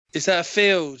Is that a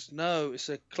field? No, it's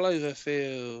a clover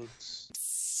field.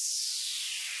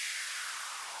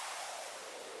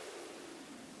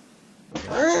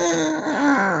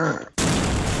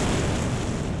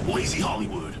 Lazy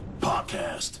Hollywood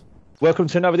Podcast. Welcome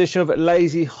to another edition of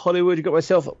Lazy Hollywood. You've got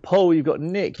myself, Paul, you've got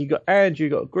Nick, you've got Andrew,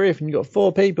 you've got Griff, and you've got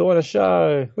 4 people on a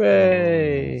show.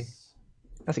 Yay! Nice.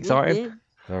 That's exciting.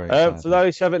 Very exciting. For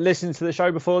those who haven't listened to the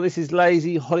show before, this is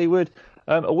Lazy Hollywood,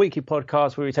 a weekly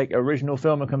podcast where we take an original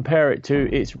film and compare it to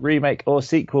its remake or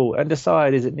sequel and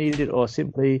decide is it needed or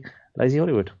simply Lazy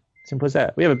Hollywood. Simple as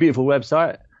that. We have a beautiful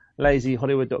website,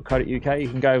 lazyhollywood.co.uk. You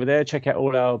can go over there, check out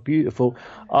all our beautiful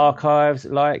archives,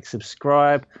 like,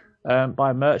 subscribe,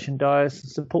 buy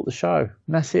merchandise, support the show.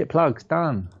 And that's it. Plugs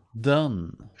done.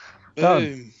 Done.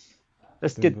 Boom.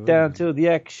 Let's get down to the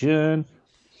action.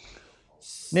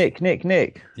 Nick.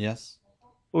 Yes.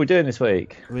 What are we doing this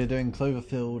week? We're doing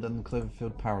Cloverfield and the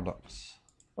Cloverfield Paradox.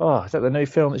 Oh, is that the new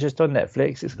film that's just on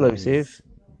Netflix, exclusive?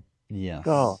 Yes.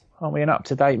 God, aren't we an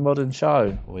up-to-date modern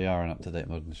show? We are an up-to-date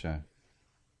modern show.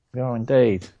 We are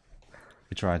indeed.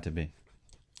 We try to be.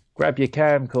 Grab your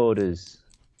camcorders,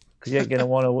 because you ain't going to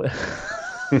want to...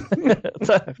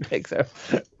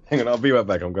 Hang on, I'll be right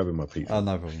back. I'm grabbing my pizza. Oh,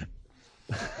 no problem.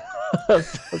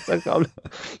 I've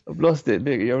lost it,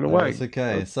 Nick. You're on a No, wait. it's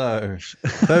okay. So,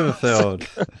 Cloverfield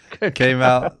came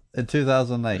out in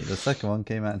 2008. The second one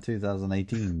came out in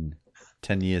 2018.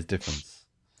 10 years difference.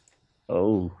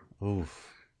 Oh. Oof.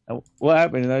 What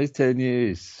happened in those 10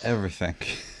 years? Everything.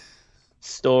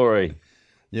 Story.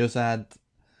 You also had,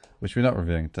 which we're not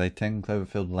reviewing today, 10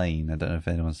 Cloverfield Lane. I don't know if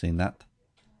anyone's seen that.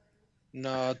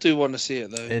 No, I do want to see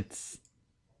it though. It's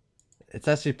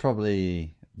actually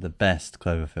probably the best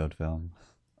Cloverfield film.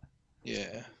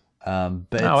 Yeah.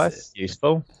 But Oh, it's, that's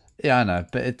useful. yeah, I know,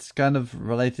 but it's kind of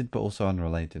related, but also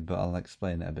unrelated. But I'll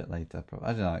explain it a bit later.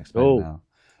 I don't know. I'll explain Oh. it now.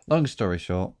 Long story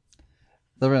short,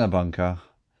 they're in a bunker.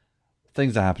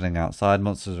 Things are happening outside.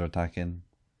 Monsters are attacking.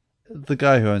 The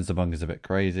guy who owns the bunker is a bit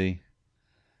crazy.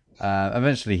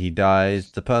 Eventually, he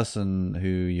dies. The person who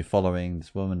you're following,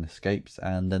 this woman, escapes,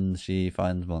 and then she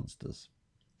finds monsters.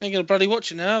 Ain't gonna bloody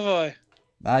watch it now, have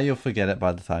I? You'll forget it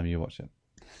by the time you watch it.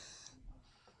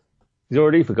 He's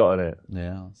already forgotten it.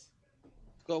 Yeah.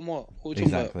 Got what? What are you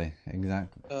talking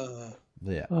Exactly. about?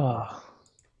 Yeah. Oh.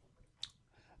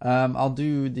 I'll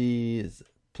do the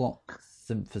plot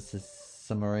synopsis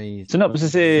summary.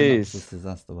 Synopsis. Synopsis,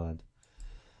 that's the word.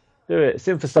 Do it.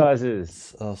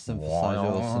 Synthesizers. I'll synthesize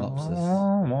your synopsis.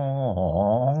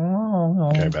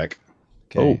 Okay, back.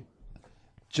 Okay.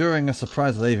 During a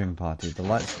surprise leaving party, the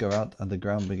lights go out and the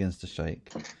ground begins to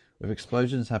shake. With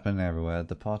explosions happening everywhere,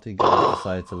 the party goers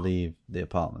decide to leave the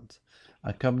apartment.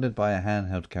 Accompanied by a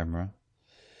handheld camera,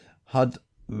 HUD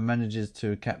manages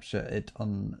to capture it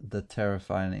on the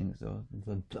terrifying...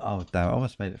 Oh, damn, I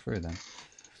almost made it through then.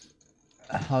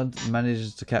 HUD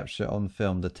manages to capture on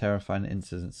film the terrifying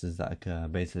incidences that occur.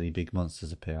 Basically, big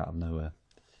monsters appear out of nowhere.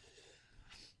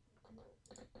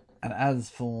 And as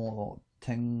for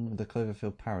the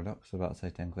Cloverfield Paradox, I was about to say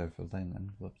 10 Cloverfield Lane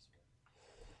then, whoops.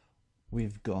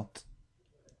 We've got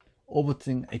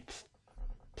orbiting a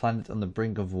planet on the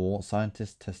brink of war.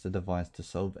 Scientists test a device to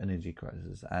solve energy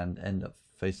crisis and end up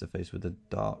face to face with a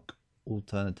dark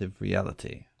alternative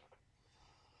reality.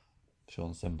 Short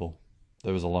and simple.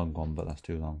 There was a long one, but that's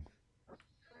too long.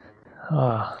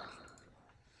 Oh.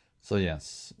 So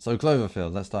yes. So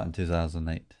Cloverfield, let's start in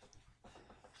 2008.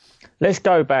 Let's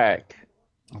go back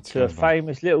to a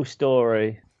famous little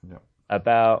story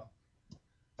about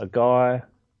a guy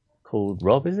called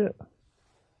Rob, is it?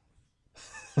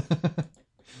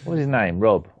 What's his name?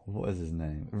 Rob. What is his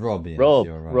name? Rob, yes, Rob.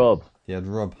 you're right. Rob. He had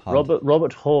Rob Hudd.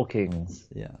 Robert Hawkins.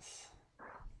 Yes.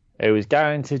 He was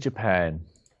going to Japan.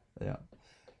 Yeah.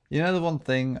 You know the one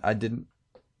thing I didn't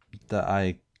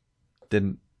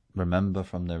remember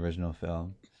from the original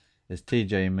film is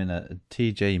T.J.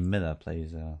 Miller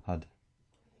plays HUD.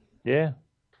 Yeah.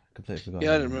 Completely forgot.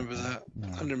 Yeah, I didn't remember that. No.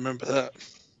 I didn't remember that.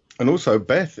 And also,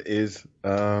 Beth is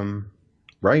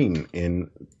Rain in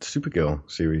Supergirl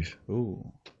series. Ooh.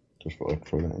 Just thought I'd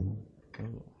throw that in.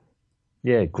 Ooh.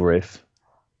 Yeah, Griff.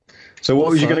 So what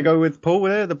was you Also- going to go with, Paul,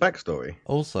 there? The backstory?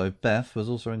 Also, Beth was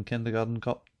also in Kindergarten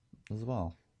Cop as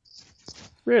well.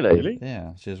 Really?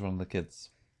 Yeah, she was one of the kids.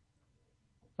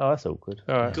 Oh, that's awkward.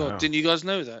 All right. God, didn't you guys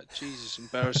know that? Jesus,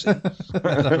 embarrassing.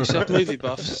 Yourself movie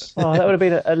buffs. Oh, that would have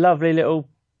been a lovely little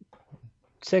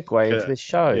segue into Yeah. this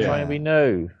show. If Yeah. only we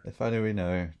knew. If only we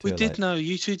know. We Too did late. know.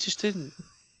 You two just didn't.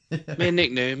 Me and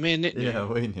Nick knew. Yeah,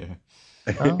 we knew.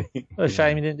 Oh, what a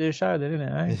shame you didn't do a show then,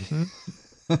 isn't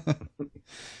it? Eh?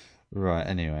 Right,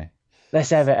 anyway. Let's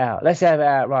have it out. Let's have it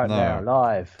out right No. now,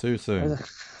 live. Too soon.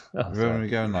 Oh, We're sorry. only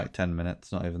going like 10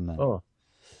 minutes, not even that. Oh.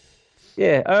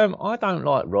 Yeah, I don't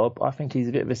like Rob. I think he's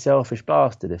a bit of a selfish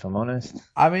bastard, if I'm honest.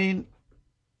 I mean,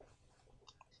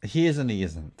 he is and he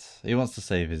isn't. He wants to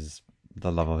save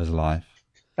the love of his life.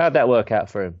 How'd that work out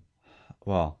for him?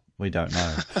 Well, we don't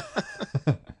know.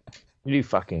 You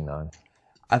fucking know.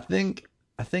 I think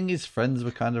his friends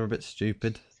were kind of a bit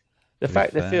stupid. The to be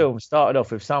fact the fair. film started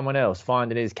off with someone else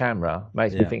finding his camera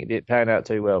makes me Yeah. think it didn't pan out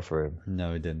too well for him.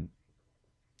 No, he didn't.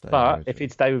 But if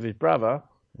he'd stayed with his brother,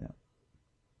 Yeah.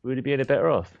 would he be any better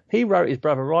off? He wrote his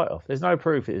brother right off. There's no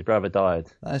proof that his brother died.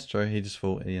 That's true. He just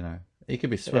thought, he could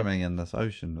be swimming in this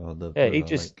ocean or the Yeah, he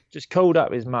river, just called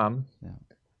up his mum. Yeah.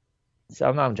 So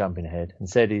I know I'm jumping ahead and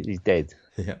said he's dead.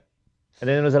 Yeah, And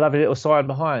then there was a lovely little sign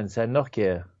behind saying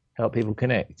Nokia, help people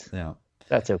connect. yeah.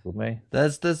 That tickled me.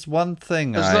 There's one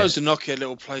thing. There's loads of Nokia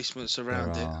little placements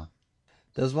around There it. are.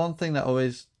 There's one thing that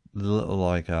always little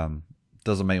like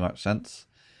doesn't make much sense.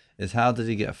 Is how did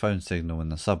he get a phone signal in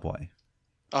the subway?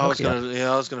 I was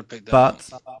Nokia. gonna pick that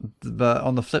up. But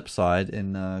on the flip side,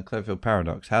 in Cloverfield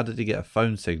Paradox, how did he get a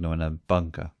phone signal in a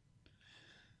bunker?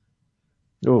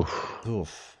 Oof.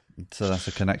 Oof. So that's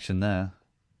a connection there.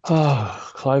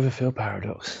 Oh, Cloverfield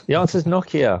Paradox. The answer's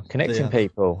Nokia, connecting Yeah.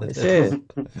 people. It's it.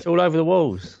 It's all over the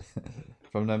walls.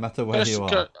 From no matter where you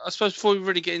are. I suppose before we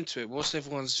really get into it, what's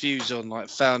everyone's views on like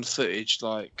found footage,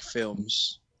 like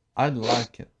films? I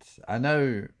like it. I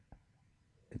know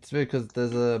it's because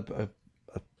there's a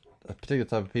particular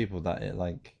type of people that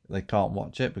they can't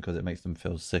watch it because it makes them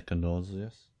feel sick and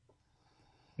nauseous.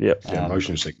 Yep. Yeah,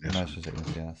 motion sickness. Motion sickness,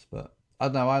 yes. But I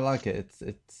don't know, I like it.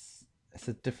 It's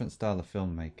a different style of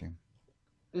filmmaking.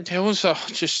 Yeah, also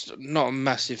just not a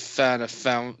massive fan of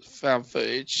found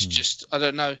footage. Just I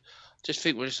don't know. Just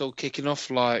think when it's all kicking off,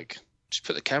 like just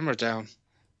put the camera down.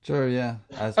 True, yeah.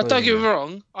 I don't get me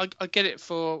wrong. I get it.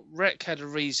 For Rec had a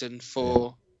reason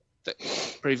for the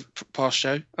past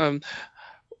show.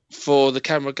 For the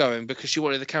camera going because she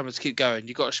wanted the camera to keep going.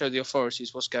 You got to show the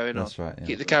authorities what's going on. That's right, yeah.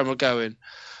 Keep the camera going.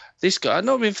 This guy, I'm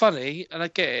not being funny, and I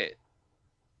get it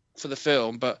for the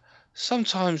film, but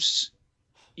sometimes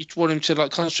you want him to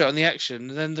like concentrate on the action,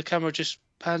 and then the camera just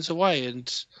pans away,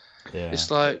 and Yeah. it's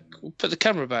like put the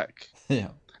camera back.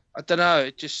 Yeah. I don't know.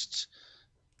 It just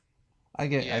I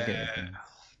get your Yeah. thing.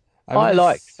 I mean,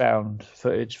 like it's- found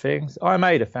footage things. I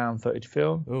made a found footage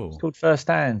film. Ooh, It's called First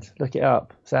Hand. Look it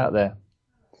up. It's out there.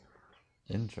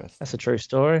 interesting. That's a true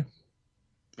story.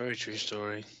 very true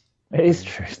story. It is a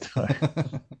true story.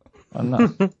 I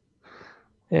know.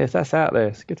 Yes, that's out there.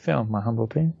 It's a good film, my humble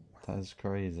opinion. That is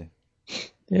crazy.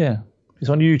 Yeah. It's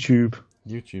on YouTube.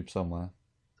 YouTube somewhere.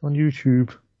 It's on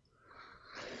YouTube.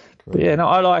 But yeah, no,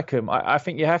 I like them. I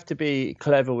think you have to be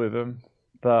clever with them,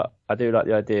 but I do like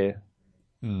the idea.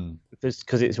 Hmm.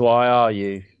 Because it's why are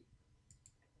you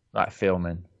like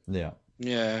filming? Yeah.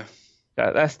 Yeah.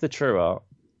 That's the true art.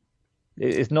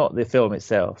 It's not the film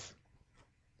itself.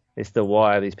 It's the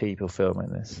why are these people filming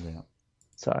this. Yeah.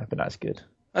 So, but that's good.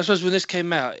 I suppose when this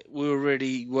came out, we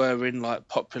were in like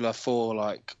popular for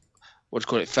like what do you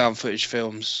call it, found footage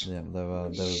films. Yeah. There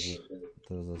was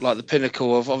a, Like the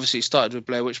pinnacle of obviously it started with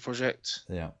Blair Witch Project.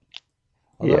 yeah.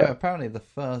 Although Yeah. apparently the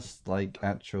first like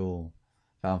actual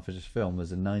found footage film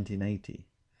was in 1980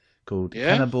 called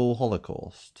Yeah? Cannibal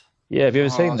Holocaust. Yeah, have you ever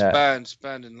seen it's that? It's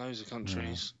banned in loads of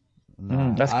countries.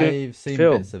 No, that's good I've seen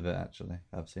film. bits of it actually.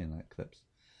 I've seen like clips.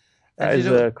 That And is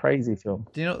do you know- a crazy film.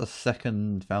 Do you know what the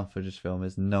second found footage film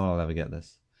is? No one will ever get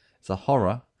this. It's a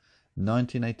horror,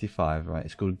 1985, right?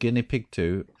 It's called Guinea Pig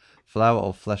 2, Flower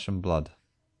of Flesh and Blood.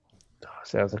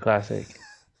 Sounds a classic.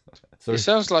 So It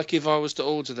sounds like if I was to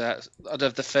order that, I'd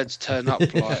have the feds turn up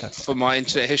like for my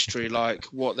internet history. Like,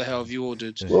 what the hell have you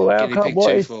ordered? Well, how Guinea come- Pig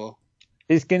what 2 is- for?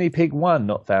 Is Guinea Pig 1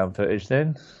 not found footage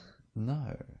then?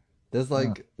 no, this is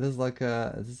like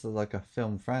a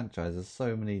film franchise. There's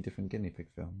so many different guinea pig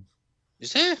films.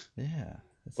 Is there? Yeah.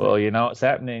 It's Well, you know what's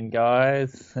happening,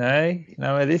 guys. Hey, you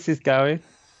know where this is going?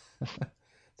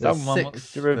 there's Someone 6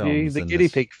 wants to review films the in Guinea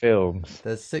this- Pig films.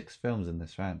 There's 6 films in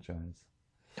this franchise.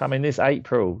 Coming this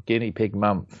April, Guinea Pig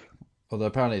month. Although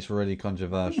apparently it's a really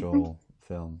controversial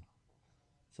film.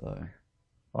 So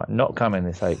Right, not coming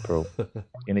this April.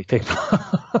 Guinea Pig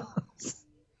month.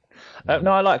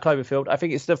 No, I like Cloverfield. I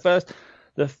think it's the first.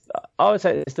 I would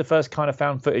say it's the first kind of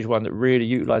found footage one that really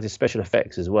utilizes special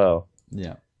effects as well.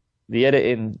 yeah. The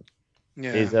editing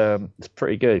Yeah. is it's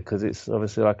pretty good because it's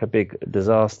obviously like a big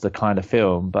disaster kind of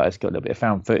film, but it's got a little bit of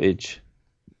found footage.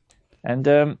 And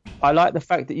I like the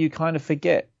fact that you kind of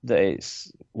forget that it's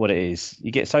what it is.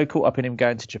 You get so caught up in him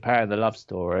going to Japan, the love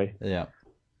story, Yeah.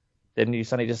 then you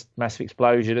suddenly just massive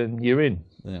explosion and you're in.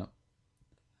 Yeah.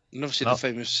 And obviously No. the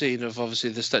famous scene of obviously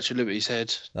the Statue of Liberty's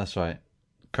head. That's right.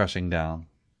 Crashing down.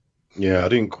 Yeah, I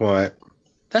didn't quite.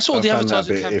 That's what I the found that a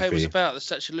advertising bit campaign was iffy. about, the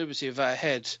Statue of Liberty without a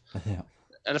head. Yeah.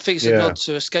 And I think it's a Yeah. nod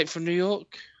to Escape from New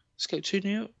York. Escape to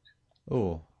New York?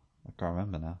 Oh, I can't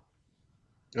remember now.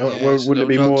 Oh, Yeah, well, it's a wouldn't it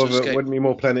be little nod more to of a, Escape. wouldn't it be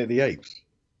more Planet of the Apes?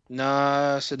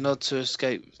 Nah, it's a nod to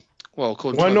Escape. Well,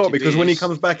 according Why to not? IMDb, Because when he it's-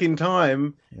 comes back in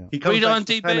time, Yeah. he comes Read back on to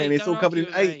the DB, planet and it's all don't covered in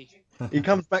argue with apes. me. He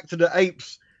comes back to the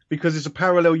apes because it's a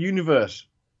parallel universe.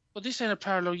 Well, this ain't a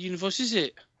parallel universe, is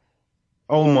it?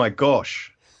 Oh my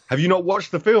gosh. Have you not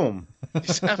watched the film? You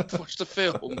haven't watched the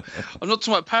film. I'm not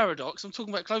talking about Paradox, I'm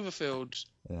talking about Cloverfield.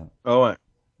 All right.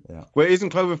 Yeah. Well,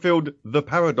 isn't Cloverfield the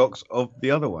paradox of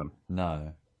the other one?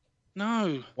 No.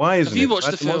 No. Why isn't you it? watched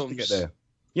I the had months to get films? there.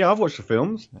 Yeah, I've watched the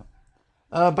films.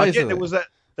 I get Basically, there was that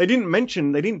they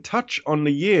didn't touch on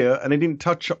the year, and they didn't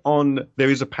touch on there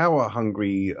is a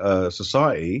power-hungry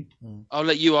society. I'll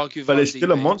let you argue. But with there's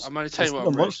still a IMDb. monster- I'm only telling you there's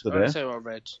what still I a read. monster I'm only there. telling you what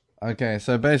I read. okay,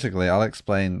 so basically, I'll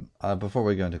explain before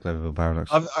we go into Cloverfield Paradox.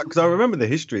 Because I remember the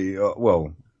history.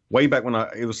 Well, way back when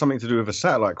it was something to do with a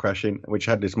satellite crashing, which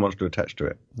had this monster attached to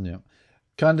it Yeah.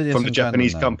 Kind of yes from the and kind of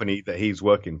Japanese no. company that he's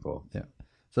working for.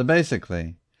 So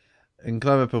basically, in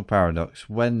Cloverfield Paradox,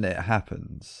 when it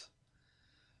happens,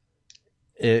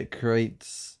 it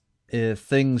creates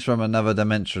things from another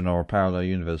dimension or a parallel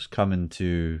universe come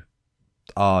into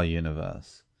our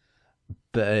universe.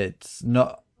 But it's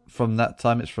not from that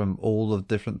time, it's from all of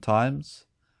different times.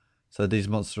 So these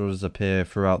monsters appear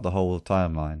throughout the whole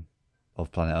timeline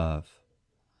of planet Earth.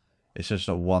 It's just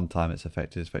not one time it's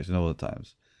affecting all the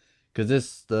times.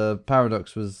 Because the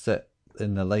Paradox was set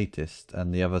in the latest,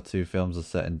 and the other two films are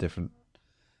set in different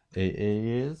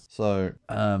years. So,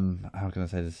 how can I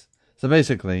say this? So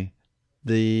basically,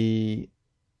 the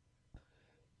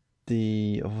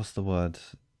what's the word?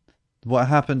 What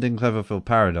happened in Cloverfield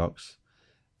Paradox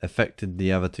affected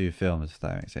the other two films, if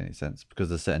that makes any sense, because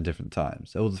they're set in different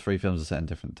times. All the three films are set in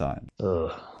different times.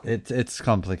 Ugh. It's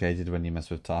complicated when you mess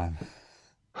with time.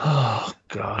 Oh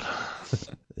God.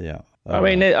 Yeah. I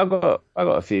mean, I got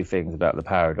a few things about the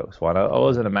Paradox one. I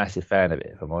wasn't a massive fan of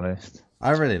it, if I'm honest.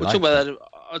 I really We'll like talk about it. that.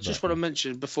 I just want to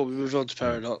mention before we move on to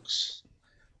Paradox,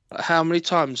 how many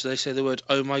times do they say the word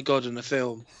 "Oh my God" in a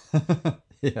film?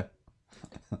 Yeah.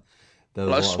 There was Like, I a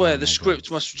lot of swear "Oh the my script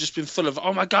God." must have just been full of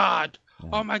 "Oh my God, Yeah.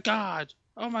 oh my God,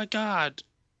 oh my God,"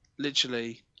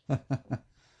 literally.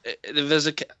 There's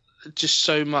just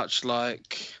so much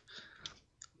like.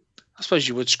 I suppose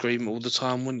you would scream all the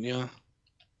time, wouldn't you?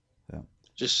 Yeah.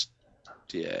 Just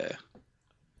yeah.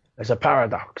 It's a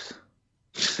paradox.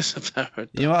 It's a paradox.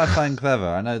 You know what I find clever?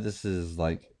 I know this is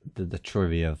like the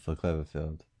trivia for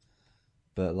Cloverfield,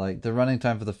 but like the running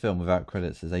time for the film without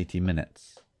credits is 80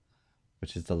 minutes,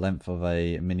 which is the length of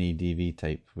a mini DV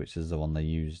tape, which is the one they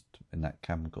used in that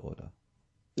camcorder.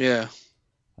 Yeah.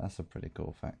 That's a pretty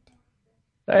cool fact.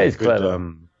 That is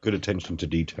clever. Good attention to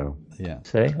detail. Yeah.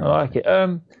 See, I like it.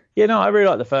 Yeah, no, I really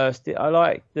like the first. I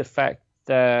like the fact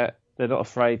that they're not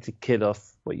afraid to kill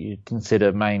off what you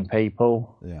consider main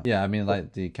people. Yeah. I mean,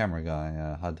 like the camera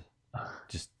guy, Hud,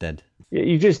 just dead.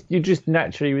 You just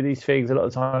naturally with these things, a lot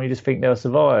of the time you just think they'll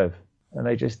survive, and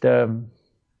they just they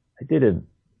didn't.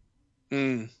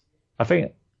 Mm. I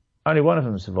think only one of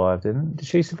them survived, didn't? Did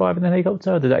she survive in the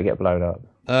helicopter, or did that get blown up?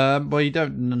 Well, you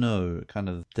don't know. Kind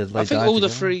of. Did I they think die all the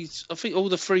together? three. I think all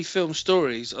the three film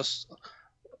stories.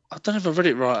 I don't know if I read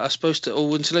it right. Are supposed to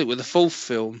all interlink with the fourth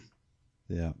film.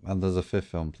 Yeah, and there's a fifth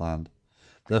film planned.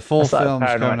 The fourth That's like film's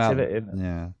Paranormal coming out. Activity, isn't it?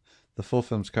 Yeah, the fourth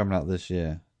film's coming out this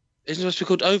year. Isn't it supposed to be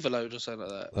called Overload or something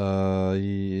like that?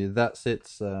 Yeah, that's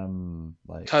its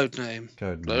like Code name.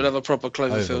 code Like, name, we'll have a proper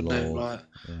Cloverfield name, Overlord. like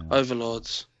Yeah.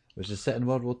 Overlords. Which is set in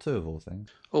World War II of all things.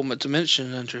 Oh, meant to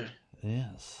mention, Andrew.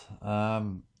 Yes.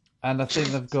 And I think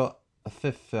they've got a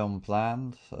fifth film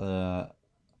planned. I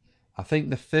think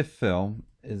the fifth film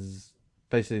is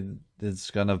basically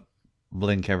is gonna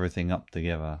link everything up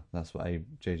together. That's what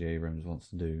J.J. Abrams wants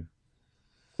to do.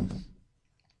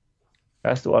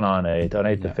 That's the one I need. I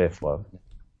need the Yeah. fifth one.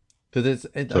 Because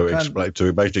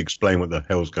To basically explain what the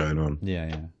hell's going on.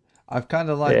 Yeah. I've kind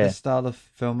of liked Yeah. this style of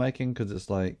filmmaking because it's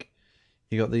like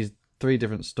you got these three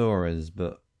different stories,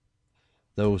 but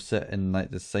they're all set in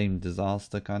like the same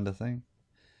disaster kind of thing.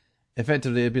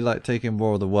 Effectively, it'd be like taking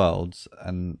War of the Worlds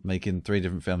and making three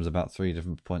different films about three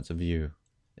different points of view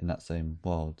in that same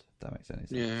world. If that makes any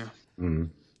sense. Yeah. Mm.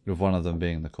 With one of them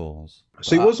being the cause.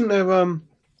 See, wasn't there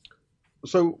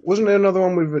another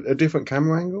one with a different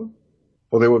camera angle?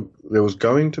 Or there was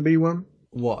going to be one?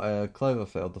 What,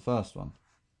 Cloverfield, the first one?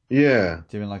 Yeah.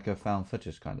 Do you mean like a found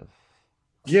footage kind of?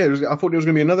 Yeah, I thought there was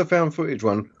going to be another found footage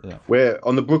one Yeah. where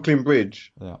on the Brooklyn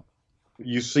Bridge, Yeah.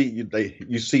 you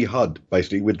see HUD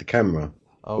basically with the camera.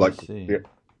 Oh, Like, I see. yeah.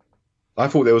 I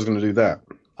thought they was going to do that.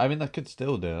 I mean, they could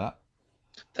still do that.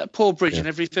 That poor bridge in Yeah.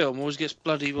 every film always gets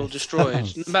bloody well destroyed,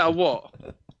 sounds- no matter what.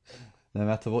 No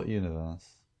matter what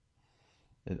universe,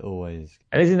 it always.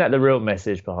 And isn't that the real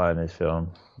message behind this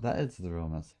film? That is the real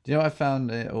message. Do you know what I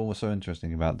found it also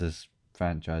interesting about this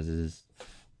franchise is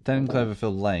 10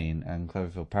 Cloverfield Lane and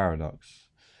Cloverfield Paradox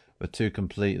were two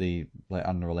completely like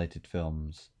unrelated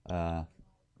films.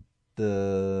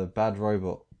 The Bad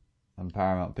Robot and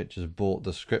Paramount Pictures bought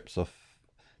the scripts off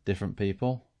different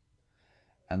people,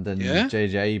 and then Yeah?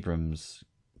 J.J. Abrams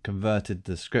converted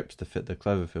the scripts to fit the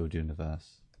Cloverfield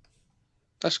universe.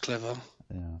 That's clever.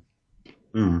 Yeah.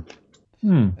 Mm.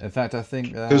 In fact, I think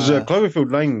Because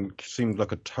Cloverfield Lane seemed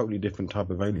like a totally different type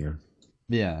of alien.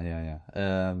 Yeah.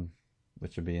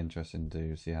 Which would be interesting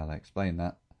to see how they explain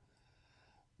that.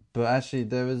 But actually,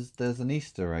 there's an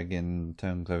Easter egg in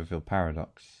 10 Cloverfield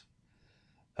Paradox.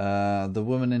 The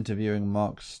woman interviewing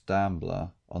Mark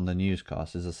Stambler on the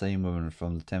newscast is the same woman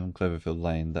from the 10 Cloverfield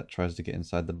Lane that tries to get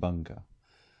inside the bunker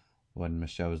when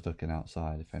Michelle was looking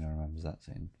outside, if anyone remembers that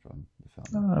scene from the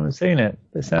film. Oh, I haven't seen it.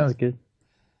 It sounds good.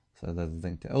 So there's a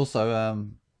thing to... Also,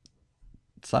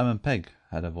 Simon Pegg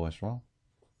had a voice role.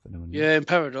 If anyone knew. Yeah, in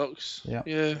Paradox. Yeah.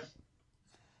 Yeah.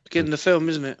 Beginning of the film,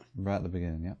 isn't it? Right at the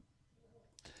beginning, yeah.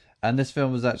 And this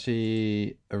film was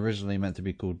actually originally meant to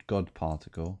be called God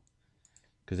Particle,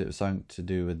 because it was something to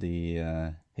do with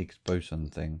the Higgs boson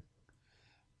thing.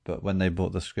 But when they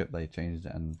bought the script, they changed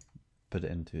it and put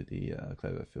it into the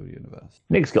Cloverfield universe.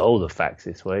 Nick's got all the facts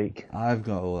this week. I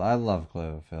love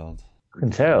Cloverfield. I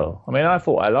can tell. I mean, I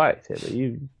thought I liked it, but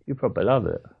you probably love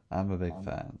it. I'm a big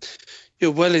fan.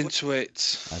 You're well into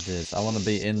it. I did. I want to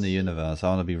be in the universe. I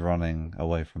want to be running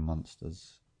away from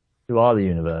monsters. You are the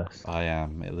universe. I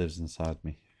am. It lives inside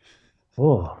me.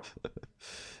 Oh,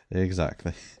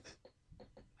 Exactly.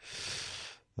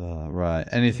 Right.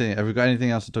 Anything? Have we got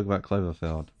anything else to talk about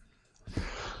Cloverfield?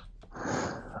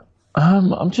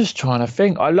 I'm just trying to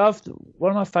think. I loved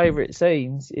one of my favourite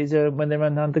scenes is when they're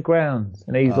in the underground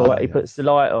and he's he yeah. puts the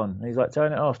light on. And he's like,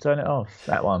 turn it off.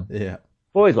 That one. Yeah.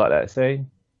 Always like that scene.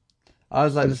 I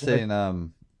was like seeing.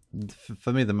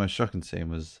 For me, the most shocking scene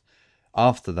was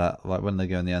after that, like when they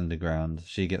go in the underground,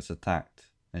 she gets attacked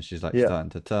and she's like starting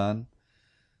to turn.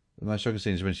 The most shocking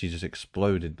scene is when she just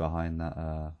exploded behind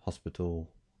that hospital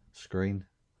screen.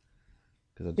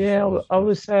 I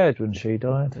was sad when she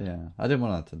died. Yeah, I didn't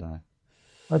want her to die.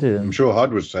 I didn't. I'm sure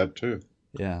HUD was sad too.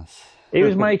 Yes, He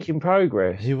was making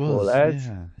progress. he poor was. lad.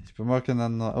 Yeah, he's been working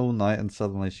on that all night, and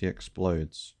suddenly she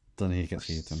explodes. Then he gets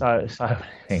eaten. So many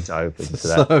things open to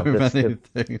that. So many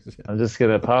things. I'm just going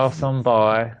to pass on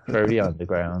by through the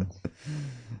underground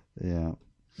Yeah,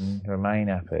 and remain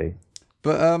happy.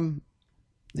 but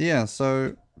yeah.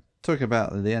 So talk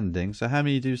about the ending. So how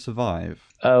many do survive?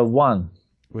 One.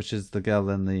 Which is the girl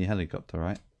in the helicopter,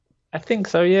 right? I think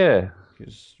so, yeah.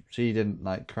 Because she didn't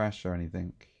like crash or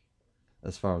anything,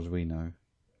 as far as we know.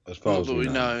 As far Not as that we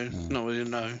know. Yeah. Not we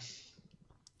know.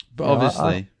 But Yeah,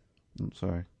 obviously, I'm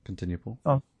sorry. Continue, Paul.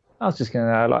 I was just going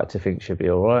to, I like to think she'll be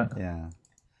all right. Yeah.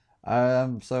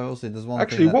 So also there's one.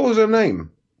 Actually, thing what was her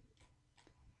name?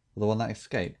 the one that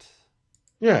escaped?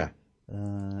 Yeah.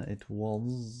 It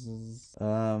was.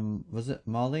 Was it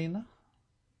Marlene?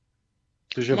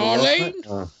 Did she have a last Marlene? name?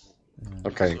 Oh.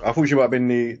 Okay, I thought she might have been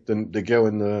the girl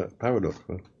in the Paradox.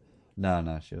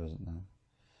 No, she wasn't. No.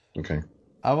 Okay.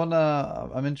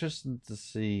 I'm interested to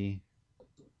see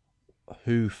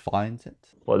who finds it.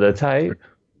 What, the tape?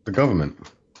 The government.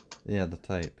 Yeah, the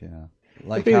tape. Yeah,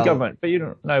 It'd be the government, but you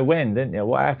don't know when, didn't you?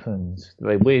 What happens? Do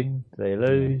they win? Do they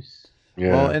lose?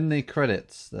 Yeah. Well, in the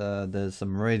credits, there's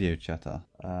some radio chatter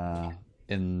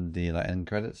in the end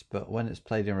credits, but when it's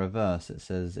played in reverse, it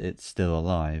says it's still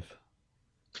alive.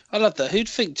 I love that. Who'd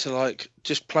think to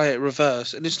just play it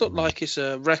reverse? And it's not like it's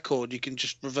a record. You can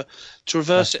just reverse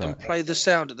That's it and right. play the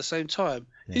sound at the same time.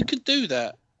 Yeah. Who can do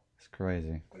that? It's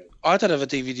crazy. I don't have a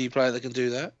DVD player that can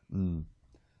do that. Mm.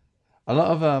 A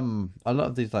lot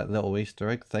of these like little Easter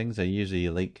egg things are usually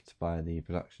leaked by the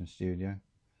production studio.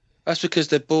 That's because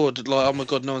they're bored. Like, oh my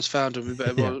god, no one's found them. We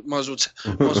better might as well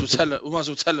tell them. We might as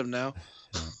well tell them now.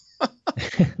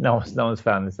 No one's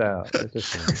found this out.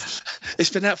 It's just, It's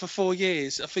been out for 4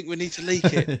 years. I think we need to leak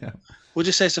it. Yeah. We'll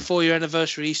just say it's a 4-year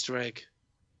anniversary Easter egg.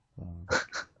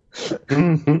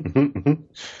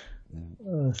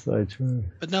 oh, so true.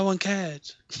 But no one cared.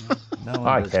 No one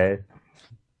I does. care.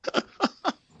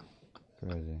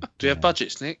 Crazy. Do we have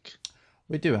budgets, Nick?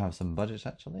 We do have some budgets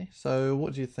actually. So,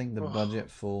 what do you think the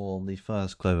budget for the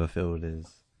first Cloverfield is?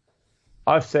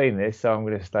 I've seen this, so I'm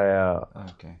going to stay out.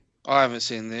 Okay. I haven't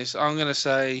seen this. I'm going to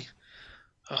say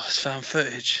Oh, it's found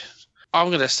footage. I'm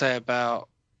going to say about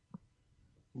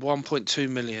 1.2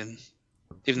 million.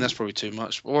 Even that's probably too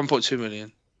much. But 1.2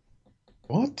 million.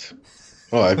 What?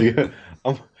 Oh, have you?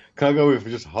 Can I go with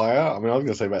just higher? I mean, I was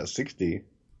going to say about 60.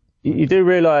 You do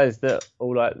realise that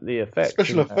all like the effects,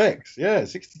 Special and that, effects, yeah,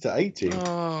 60 to 80.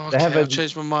 Oh, They okay. haven't- I'll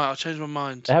change my mind. I'll change my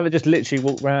mind. they haven't just literally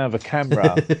walked around with a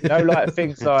camera. Like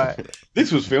things like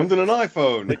This was filmed on an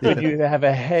iPhone. when you have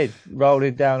a head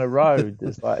rolling down a road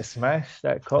that's like smashed.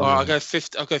 That All right, car. I'll go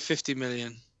 50. I'll go 50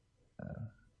 million.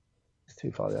 It's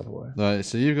too far the other way. Right,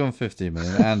 so you've gone 50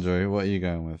 million. Andrew, what are you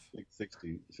going with?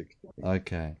 60.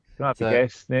 Okay. Can I have So, a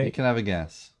guess, You Nick? can have a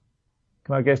guess.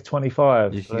 Can I guess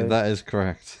 25? You please? can, that is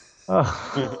correct.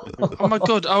 Oh. Oh my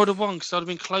god, I would have won because I'd have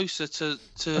been closer to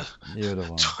You would have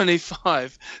won.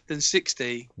 25 than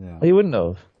 60. Yeah. You wouldn't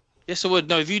have. Yes, I would.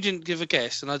 No, if you didn't give a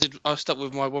guess and I stuck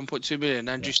with my 1.2 million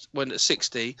and you went at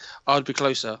 60, I'd be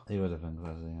closer. He would have been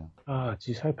closer, Oh,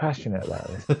 you're so passionate about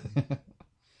this. yeah.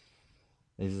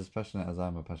 He's as passionate as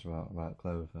I'm passionate about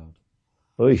Cloverfield.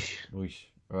 Oish. Whoosh.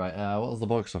 Right, what was the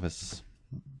box office?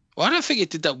 Well, I don't think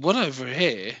it did that well over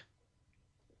here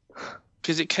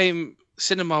because it came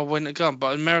cinema when it gone,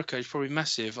 but in America it's probably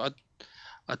massive. I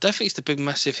don't think it's the big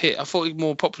massive hit. I thought it was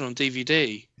more popular on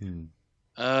DVD.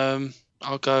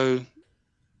 I'll go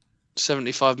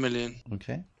 75 million.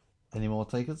 Okay. Any more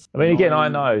takers? I mean, again, I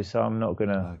know, so I'm not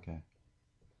gonna. Okay.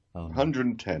 Oh, no.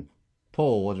 110.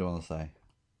 Paul, what do you want to say?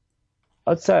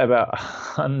 I'd say about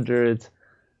 100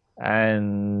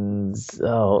 and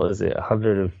what was it?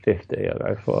 150. I'll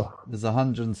go for. There's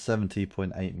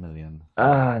 170.8 million.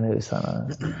 I knew it was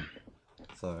something.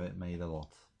 So it made a lot.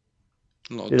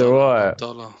 Not a Did dollar, alright. not a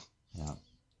dollar. Yeah.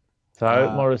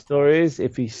 So, moral of the story is,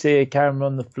 if you see a camera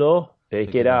on the floor,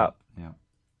 pick it up. Yeah.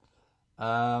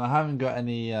 I haven't got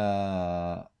any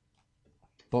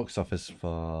box office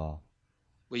for.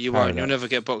 Well, you won't. You'll Paradox, never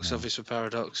get box no. office for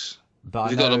Paradox. But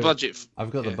Have you I got know, the budget?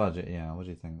 I've got the Yeah. budget. Yeah. What do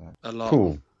you think? That? A lot.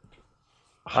 Cool.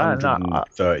 I don't know.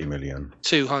 130 million.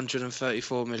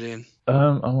 234 million. I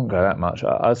won't go that much.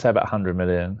 I'd say about 100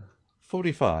 million.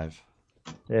 45.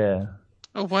 Yeah.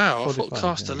 Oh wow! I thought 45,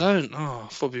 cast yeah. alone. Oh, I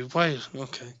thought it'd be way.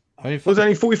 Okay. I mean, Was it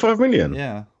only 45 million?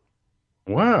 Yeah.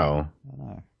 Wow. I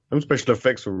know. Them special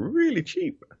effects were really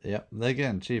cheap. Yep. They're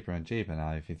getting cheaper and cheaper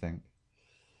now. If you think.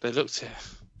 They looked it.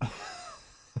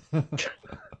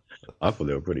 I thought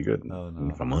they were pretty good. Oh, no.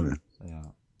 If I'm honest. Yeah.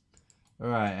 All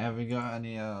right. Have we got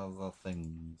any other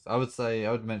things? I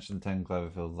would mention 10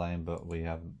 Cloverfield Lane, but we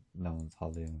haven't. No one's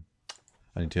hardly.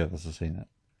 Only two of us have seen it.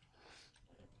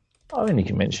 I mean, you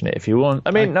can mention it if you want.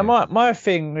 I mean, Okay. now my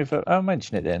thing with I'll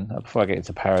mention it then before I get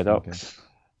into Paradox.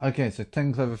 Okay, so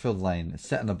 10 Cloverfield Lane. It's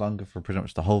set in a bunker for pretty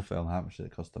much the whole film. How much did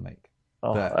it cost to make?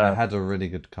 Oh, But it had a really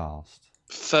good cast.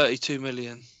 32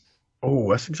 million.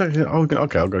 Oh, that's exactly. Okay, I'll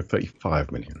go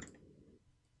 35 million.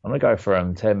 I'm gonna go for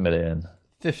 10 million.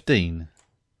 15.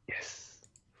 Yes.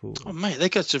 Cool. Oh mate, they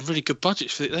got some really good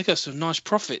budgets for it. They got some nice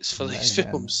profits for these Yeah,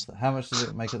 films. How much did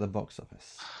it make at the box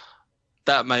office?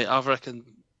 I reckon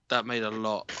that made a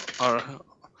lot.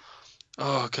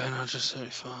 Okay, no, just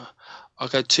 35. I'll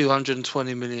go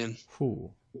 220 million.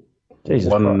 Cool. Jesus.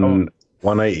 Christ.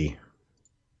 180.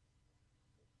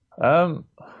 I'll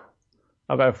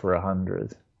go for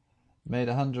 100. Made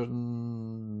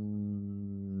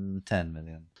 110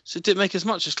 million. So it didn't make as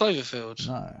much as Cloverfield.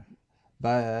 No.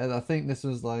 But I think this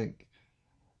was one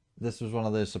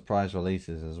of those surprise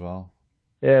releases as well.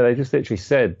 Yeah, they just literally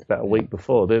said about a week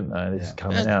before, didn't they? This is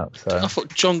coming out. So I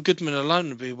thought John Goodman alone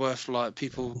would be worth like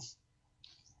people.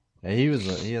 Yeah, he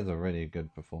has a really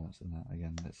good performance in that.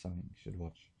 Again, it's something you should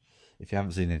watch if you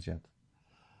haven't seen it yet.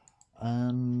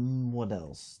 What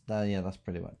else? That's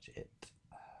pretty much it.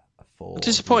 I'm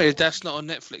disappointed that's not on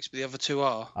Netflix, but the other two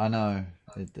are. I know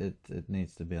it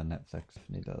needs to be on Netflix.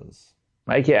 Definitely does.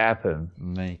 make it happen.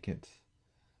 Make it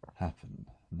happen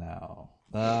now.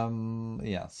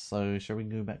 Yeah. So shall we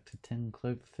go back to 10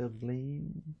 Cloverfield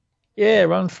Lane? Yeah,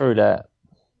 run through that.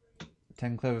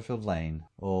 10 Cloverfield Lane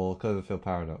or Cloverfield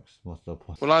Paradox? What's the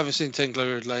point? Well, I haven't seen 10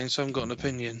 Cloverfield Lane, so I haven't got an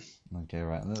opinion. Okay,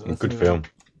 right. Let's Good move film. on.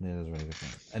 Yeah, it was a really good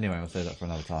film. Anyway, we'll say that for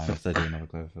another time. If they do another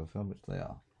Cloverfield film, which they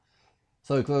are.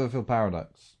 So, Cloverfield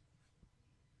Paradox.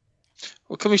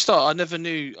 Well, can we start? I never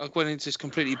knew. I went into this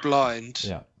completely blind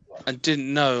Yeah. and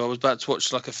didn't know I was about to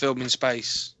watch like a film in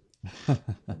space.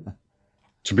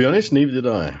 To be honest, neither did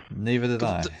I. Neither did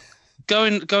I.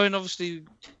 Going obviously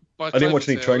by I didn't watch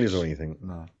any Cloverfield. trailers or anything.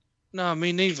 No. No,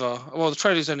 me neither. Well, the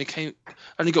trailers only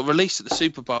got released at the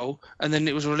Super Bowl, and then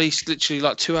it was released literally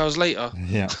like 2 hours later.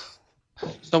 Yeah.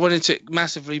 So I went into it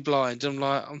massively blind. I'm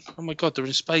like, oh my god, they're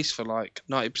in space for like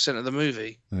 90% of the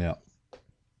movie. Yeah.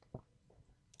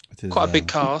 It is, Quite a big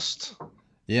cast.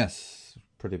 Yes,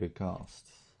 pretty big cast.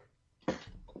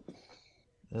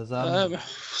 It's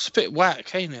a bit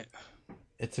whack, ain't it?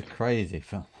 It's a crazy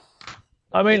film.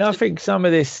 I mean, I think some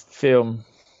of this film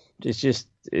is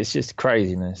just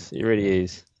craziness. It really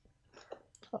is.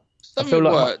 Something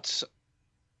worked.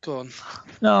 Go on.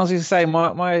 No, I was going to say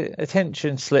my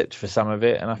attention slipped for some of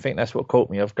it, and I think that's what caught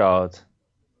me off guard.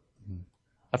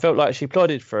 I felt like she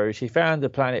plodded through. She found a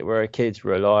planet where her kids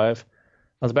were alive.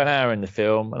 I was about an hour in the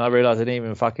film, and I realised I didn't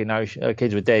even fucking know her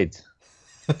kids were dead.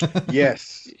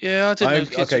 Yes. Yeah, I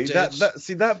didn't know kids were dead.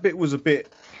 That bit was a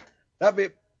bit. That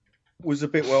bit was a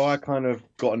bit where I kind of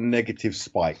got a negative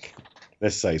spike.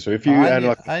 Let's say. So if you had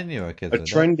I knew her kids a were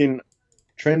trending.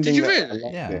 Did you really?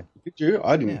 Yeah. Did you?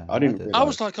 I didn't. Yeah, I didn't. I did. I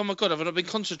was like, oh my god, have I not been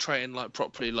concentrating like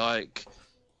properly? Like,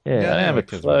 Yeah, I didn't have a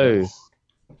clue.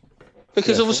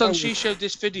 because Yeah, all of a so sudden I she was- showed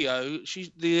this video.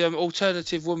 The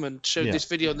alternative woman showed Yeah. this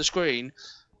video on the screen,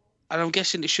 and I'm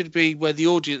guessing it should be where the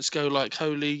audience go like,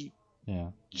 holy Yeah.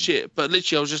 shit. But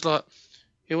literally, I was just like,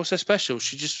 yeah, what's so special?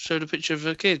 She just showed a picture of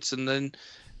her kids, and then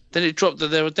it dropped that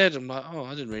they were dead. I'm like, oh,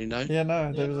 I didn't really know. Yeah,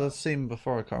 no, there was a scene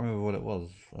before, I can't remember what it was,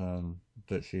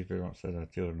 that she very much said her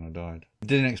children had died. It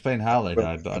didn't explain how they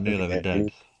died, but I knew they were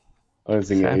dead. I don't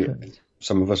think Happened.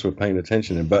 some of us were paying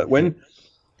attention. Then. But when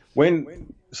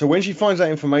she finds that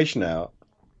information out,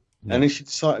 and then she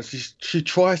decides she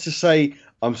tries to say,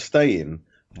 "I'm staying."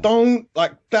 Don't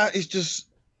like that. Is just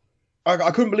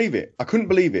I couldn't believe it. I couldn't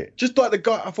believe it. Just like the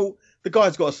guy, I thought the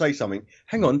guy's got to say something.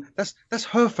 Hang on, that's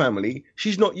her family.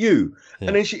 She's not you. Yeah.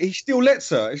 And then he still lets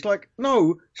her. It's like,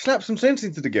 no, slap some sense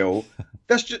into the girl.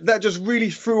 That just really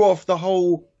threw off the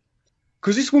whole.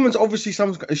 Because this woman's obviously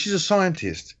she's a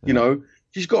scientist. You know,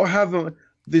 she's got to have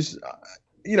this.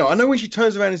 You know, I know when she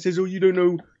turns around and says, "Oh, you don't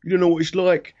know what it's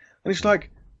like," and it's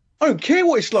like, I don't care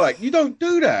what it's like. You don't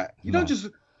do that. You don't just.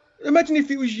 Imagine if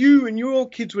it was you and your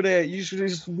kids were there.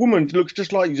 This woman looks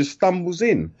just like you, just stumbles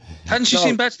in. Hadn't she No.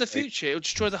 seen Back to the Future? It would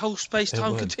destroy the whole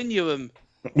space-time would. continuum.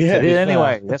 Yeah. It did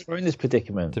anyway. That's why we're in this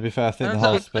predicament. To be fair, I think I the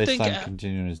whole think- space-time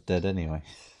continuum is dead anyway.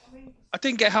 I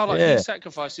didn't get how Yeah. he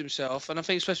sacrificed himself, and I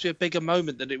think it's supposed to be a bigger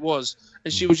moment than it was.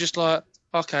 And she was just like,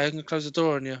 "Okay, I'm gonna close the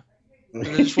door on you," and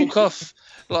then just walk off.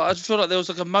 Like I feel like there was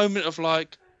like a moment of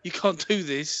like, "You can't do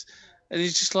this," and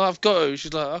he's just like, "I've got to."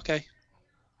 She's like, "Okay."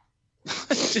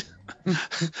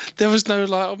 There was no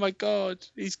like, "Oh my god,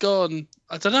 he's gone."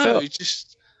 I don't know. Felt- It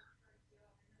just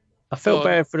I felt Go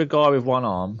on. bad for the guy with one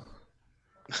arm.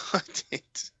 I did.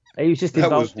 He was just That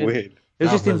involved. was weird. He was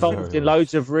That just was involved very in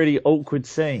loads of really awkward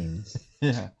scenes.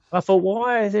 Yeah. I thought,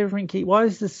 why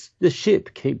is the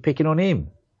ship keep picking on him?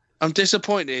 I'm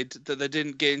disappointed that they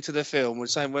didn't get into the film when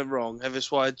something went wrong.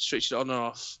 That's why I switched it on and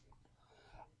off.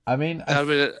 I mean,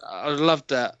 I loved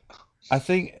that. I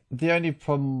think the only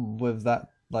problem with that,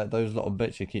 like those little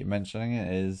bits you keep mentioning,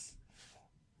 it is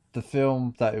the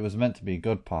film that it was meant to be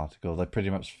God Particle. They pretty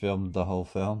much filmed the whole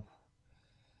film,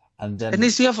 and then And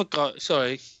there's the other guy.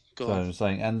 Sorry, go so on. I'm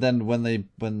saying, and then when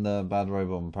the Bad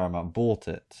Robot and Paramount bought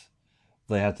it,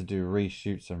 they had to do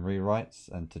reshoots and rewrites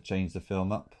and to change the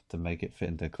film up to make it fit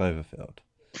into Cloverfield.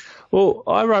 Well,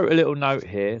 I wrote a little note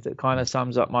here that kind of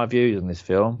sums up my views on this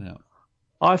film. Yeah.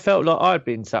 I felt like I'd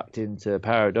been sucked into a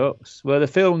paradox where the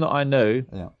film that I knew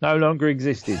Yeah. no longer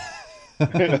existed.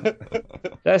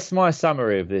 That's my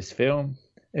summary of this film.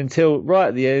 Until right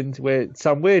at the end, where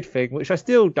some weird thing, which I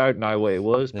still don't know what it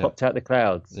was, Yeah. popped out the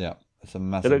clouds. Yeah, it's a It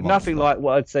massive. looked nothing monster. like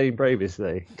what I'd seen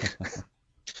previously.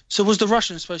 So was the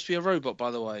Russian supposed to be a robot,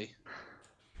 by the way?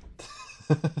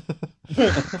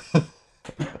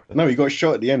 No, he got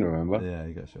shot at the end. Remember? Yeah,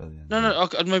 you got shot at the end. No,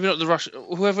 maybe not the Russian.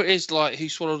 Whoever it is, like who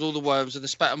swallowed all the worms and they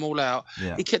spat them all out.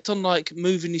 Yeah. He kept on like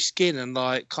moving his skin and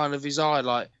like kind of his eye.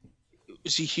 Like,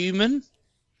 was he human?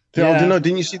 I Yeah. don't know.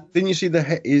 Didn't you see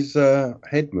his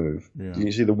head move? Yeah. Didn't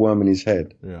you see the worm in his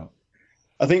head? Yeah.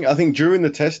 I think during the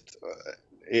test,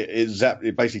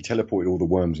 it basically teleported all the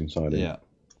worms inside him. Yeah.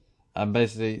 And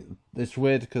basically, it's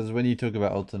weird because when you talk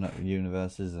about alternate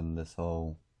universes and this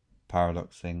whole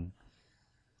paradox thing,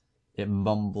 it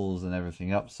mumbles and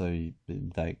everything up, so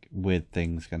like weird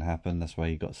things can happen. That's why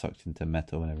you got sucked into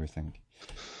metal and everything.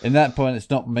 In that point, it's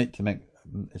not been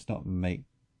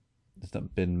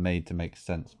made to make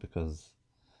sense because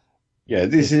Yeah,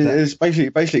 it's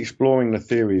basically exploring the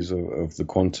theories of the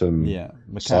quantum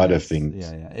side of mechanics.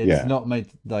 things. Yeah. It's Yeah. not made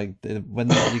like when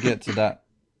you get to that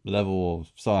level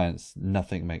of science,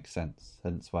 nothing makes sense.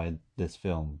 Hence why this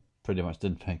film pretty much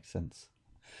didn't make sense.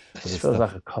 It feels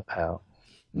like a cop out.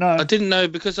 No. I didn't know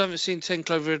because I haven't seen 10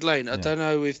 Cloverfield Lane. I Yeah. don't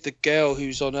know if the girl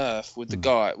who's on Earth with the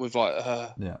guy, with like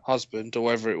her Yeah. husband or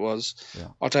whatever it was, Yeah.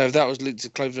 I don't know if that was linked to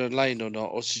Cloverfield Lane or not,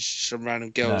 or it's just some random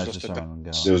girl No, who's it's lost just her a random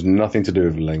girl. There was nothing to do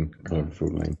with Lane,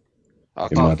 Cloverfield Lane. I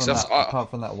In my can't.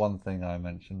 Apart from that one thing I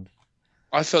mentioned.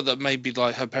 I felt that maybe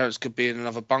like her parents could be in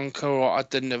another bunker, or I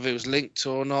didn't know if it was linked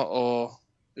or not, or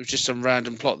it was just some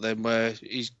random plot then where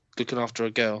he's looking after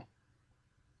a girl,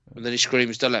 and then he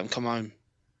screams, "Don't let him come home."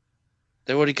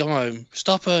 They already come home.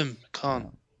 Stop him! Can't.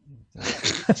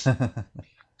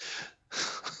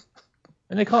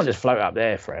 And they can't just float up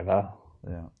there forever.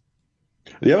 Yeah.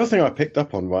 The other thing I picked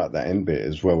up on right at that end bit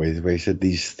as well, where he said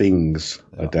these things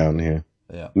Yeah. are down here.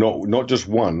 Yeah. Not just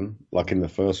one, like in the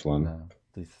first one. No,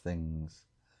 these things.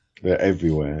 They're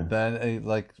everywhere.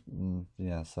 Then,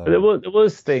 yeah, so. But there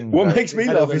was things. What that- makes me they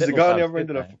had all laugh the is the little guy on the bugs, other end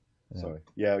of the. didn't Yeah. Sorry.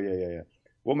 Yeah.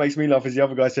 What makes me laugh is the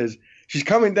other guy says, "She's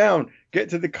coming down. Get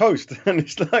to the coast," and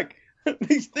it's like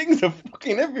these things are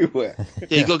fucking everywhere.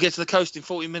 Yeah, you got to get to the coast in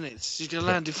 40 minutes. She's going to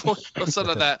land in 40 or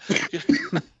something like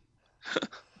that.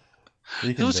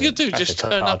 You can What's do he it. going to do? That's Just a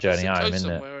turn car up to journey the home, coast isn't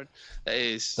it? somewhere. And that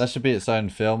is. That should be its own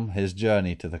film, His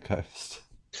Journey to the Coast.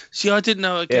 See, I didn't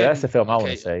know again. Yeah, that's the film I want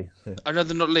okay, to see. I know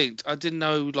they're not linked. I didn't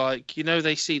know, like,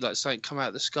 they see like something come out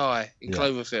of the sky in Yeah.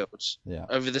 Cloverfields Yeah,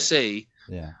 over the sea.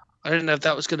 yeah. I didn't know if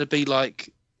that was going to be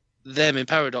like them in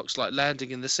Paradox, like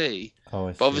landing in the sea. Oh,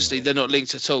 I But see. obviously they're not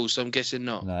linked at all, so I'm guessing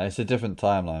not. No, it's a different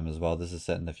timeline as well. This is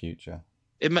set in the future.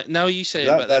 Now you say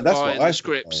That- about that that's guy what in I the thought,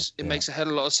 scripts, it yeah. makes a hell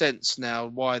of a lot of sense now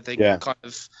why they Yeah.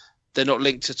 they're not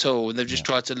linked at all, and they've just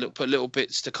Yeah. tried to put little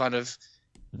bits to kind of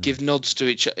give nods to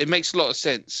each other. It makes a lot of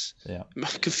sense. Yeah.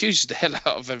 It confuses the hell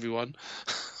out of everyone.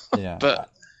 Yeah, But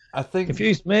I think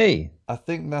Confused me. I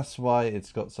think that's why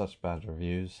it's got such bad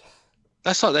reviews.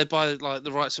 that's like they buy like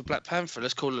the rights of Black Panther.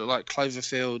 Let's call it like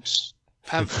Cloverfield's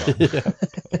Panther. Yeah.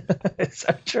 It's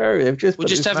so true. They've just We'll put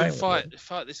just this have him name on it.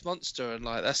 fight this monster, and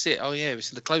like that's it. Oh yeah,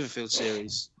 it's in the Cloverfield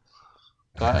series.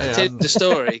 But, yeah, Continue the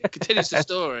story. Continues the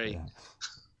story.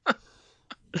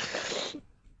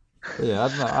 yeah, I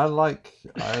don't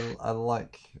know. I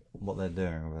like what they're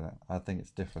doing with it. I think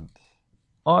it's different.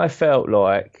 I felt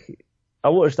like I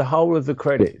watched the whole of the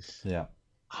credits, Yeah.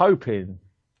 hoping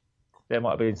there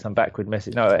might have been some backward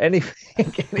message. No, anything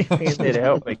in there to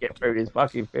help me get through this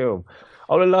fucking film.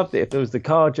 I would have loved it if there was the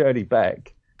car journey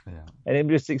back Yeah. and him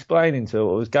just explaining to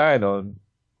what was going on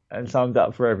and summed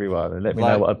up for everyone and let me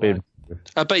know what I'd been.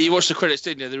 I bet you watched the credits,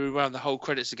 didn't you? They rewound the whole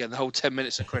credits again, the whole 10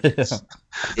 minutes of credits.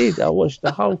 I watched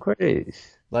the whole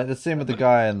credits. Like the scene with the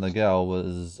guy and the girl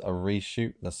was a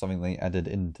reshoot. That's something they added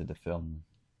into the film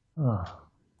Oh,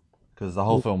 because the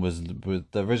whole film the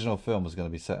original film was going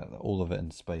to be set all of it in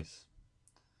space.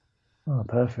 oh,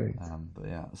 perfect. But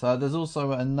yeah, so there's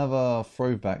also another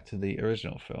throwback to the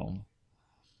original film.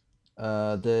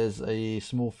 There's a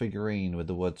small figurine with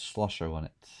the word Slosho on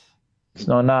it, It's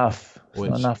not enough. It's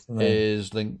which not enough for me.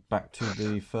 is linked back to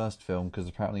the first film because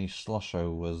apparently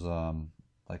Slosho was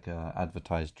like a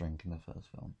advertised drink in the first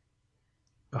film.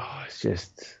 Oh, it's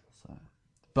just. So,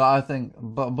 but I think,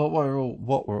 but what we're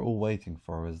all waiting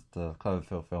for is the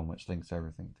Cloverfield film, which links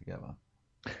everything together.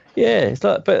 Yeah, it's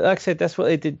like, but like I said, that's what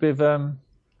they did with Paranormal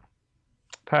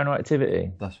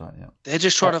Activity. That's right. Yeah. They're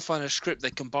just trying to find a script they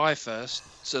can buy first,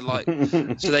 so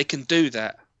they can do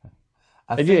that.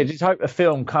 I And yeah, just hope a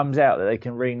film comes out that they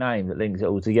can rename that links it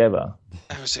all together.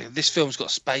 I was saying, this film's got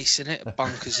space in it,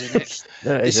 bunkers in it.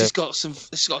 That This is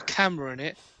has got a camera in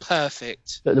it.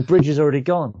 Perfect. But the bridge is already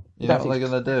gone. You know what they're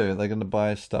gonna do? They're gonna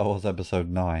buy Star Wars Episode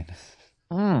 9.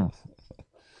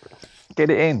 Get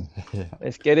it in. Yeah.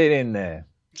 Let's get it in there.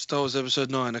 Star Wars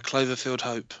Episode 9, A Cloverfield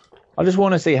Hope. I just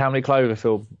want to see how many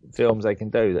Cloverfield films they can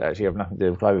do that actually have nothing to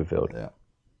do with Cloverfield. Yeah.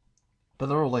 But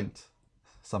they're all linked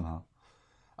somehow.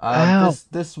 How?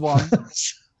 This one.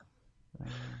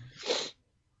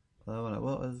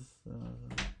 What was?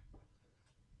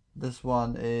 This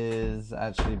one is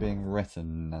actually being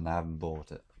written, and I haven't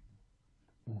bought it.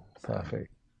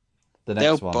 Perfect. The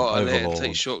They'll next one, bottle it and Overlord.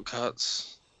 take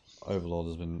shortcuts. Overlord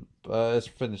has been it's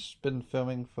finished. Been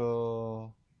filming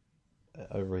for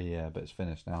over a year, but it's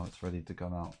finished now. It's ready to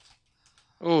come out.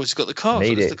 Oh, it's got the cast.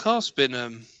 Need Has it. the cast been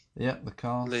Yeah, the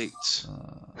cast. leaked?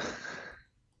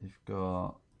 You've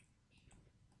got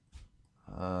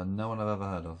no one I've ever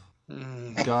heard of.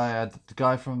 Mm. The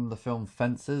guy from the film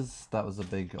Fences. That was a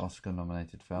big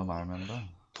Oscar-nominated film. I remember.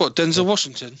 What, Denzel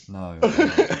Washington? No,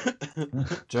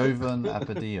 Jovan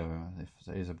Apadio.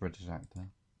 He's a British actor.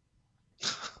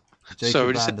 Sorry,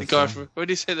 when you said Anderson. when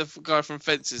you say the guy from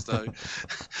Fences, though,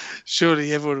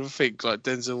 surely everyone would think like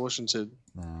Denzel Washington.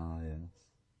 Oh, yeah.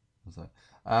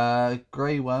 So,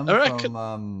 Grey Worm I reckon-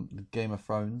 from Game of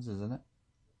Thrones, isn't it?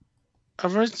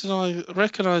 I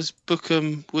recognise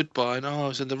Bookham, Woodbine. Oh, I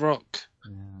was in The Rock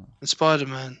Yeah. and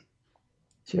Spider-Man.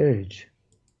 Huge.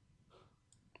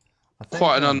 I think,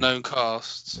 Quite an unknown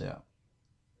cast. Yeah.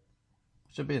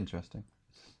 Should be interesting.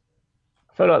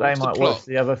 I feel like they What's the might plot? watch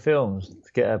the other films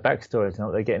to get a backstory to know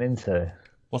what they're getting into.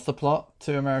 What's the plot?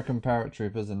 Two American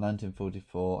paratroopers in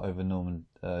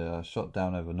 1944 shot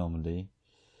down over Normandy.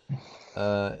 In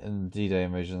the D-Day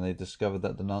invasion, they discovered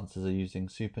that the Nazis are using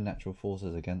supernatural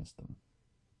forces against them.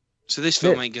 So this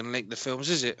film ain't going to link the films,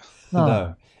 is it?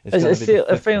 No. It's It's gonna be still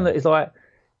the a fifth film one. that is like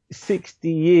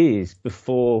 60 years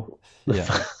before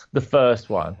Yeah. the first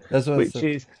one, That's what which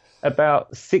is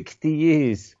about 60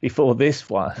 years before this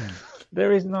one.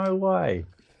 There is no way.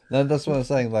 No, that's what I'm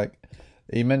saying. Like,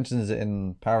 he mentions it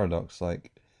in Paradox.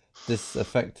 Like, this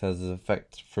effect has an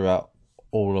effect throughout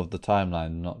all of the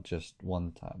timeline, not just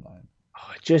one timeline.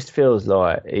 Oh, it just feels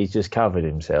like he's just covered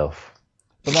himself.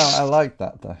 But no, I like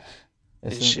that though.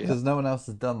 It's Is it? because no one else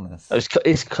has done this.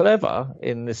 It's clever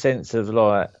in the sense of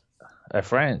like a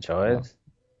franchise.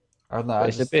 I don't know. But I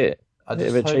it's just, a bit I a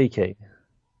just bit hope- cheeky.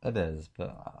 It is,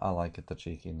 but I like it, the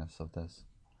cheekiness of this.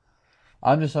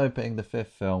 I'm just hoping the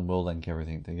fifth film will link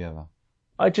everything together.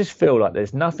 I just feel like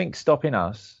there's nothing stopping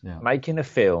us Yeah. making a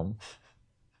film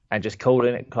and just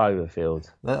calling it Cloverfield.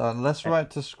 Let's write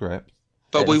the script.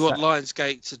 But we It's want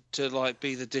Lionsgate to like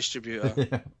be the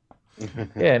distributor.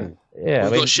 Yeah, yeah.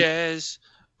 We've got shares.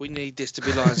 We need this to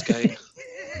be Lionsgate.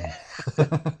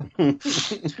 There's We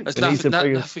need to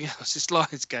bring- nothing else. It's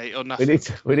Lionsgate or we nothing.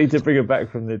 need to bring it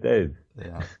back from the dead.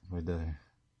 Yeah, we do.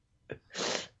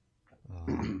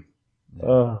 Oh.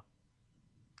 Oh.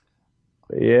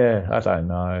 But yeah, I don't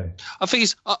know. I think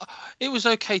it was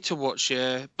okay to watch,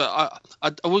 yeah, but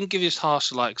I wouldn't give this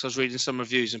harsh a like because I was reading some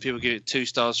reviews and people give it 2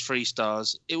 stars, 3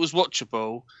 stars. It was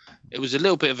watchable. It was a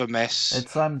little bit of a mess.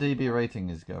 Its IMDb rating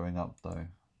is going up though.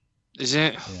 Is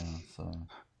it? Yeah, so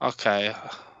Okay.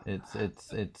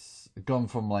 it's gone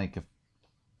from like a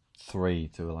 3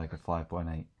 to like a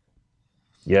 5.8.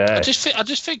 Yeah, I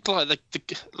just think like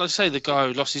let's say the guy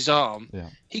who lost his arm, Yeah.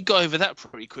 he got over that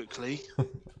pretty quickly.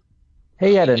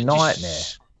 he had a It just- nightmare.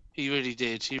 He really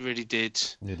did. He really did.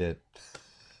 You did.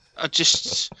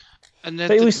 And then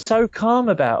But he was so calm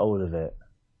about all of it.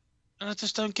 and I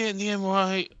just don't get in the end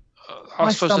why. I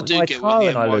I suppose I stumped do my get toe in the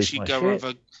and I end why lose she my go around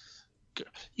shit.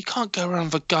 you can't go around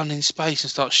with a gun in space and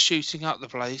start shooting up the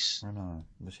place. I know,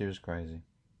 but she was crazy.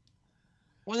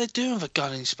 What are they doing with a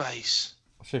gun in space?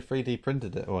 She 3D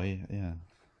printed it, or yeah.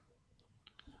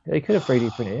 They could have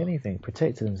 3D printed anything,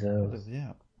 protected themselves,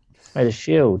 Yeah. made a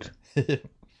shield, Oh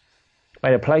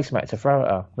made a placemat to throw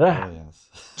at her. Ah,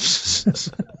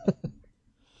 yes.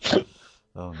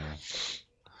 Oh no.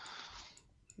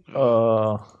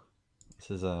 oh,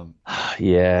 This is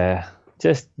yeah,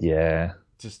 just yeah.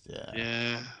 just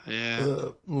Yeah.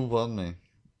 move on me.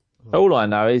 All I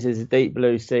know is there's a Deep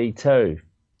Blue Sea 2.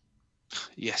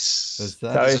 Yes. Is So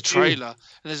that There's a if you- trailer.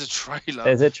 There's a trailer.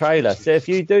 There's a trailer. So if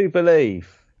you do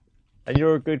believe and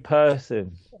you're a good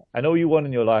person and all you want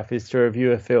in your life is to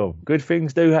review a film, good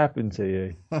things do happen to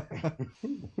you.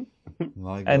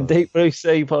 My God. And Deep Blue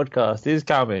Sea podcast is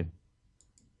coming.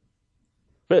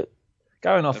 But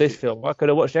going off this film, I could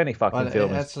have watched any fucking Well, it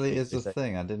film. actually is a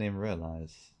thing. I didn't even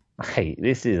realise. Hey,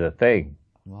 this is a thing.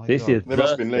 My This God. is They must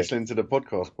have been perfect. listening to the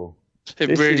podcast, Paul. It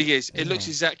this really is. It yeah. looks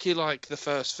exactly like the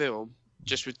first film,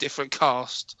 just with different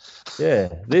cast. Yeah,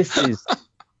 this is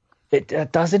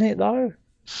it. Doesn't it though?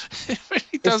 It really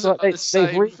It's does like look like the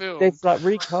same film. they've like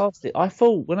recast it. I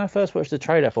thought when I first watched the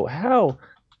trailer, I thought, how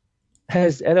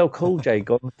has LL Cool J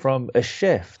gone from a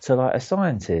chef to like a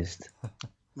scientist?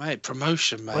 Mate,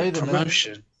 promotion, mate. Wait a minute.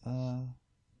 Promotion.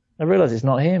 I realise it's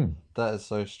not him. That is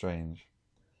so strange.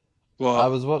 What? I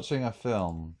was watching a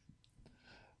film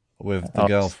with the Oh.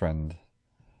 girlfriend.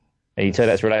 And you said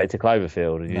that's related to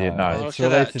Cloverfield, and you No. didn't Oh, know. It's look at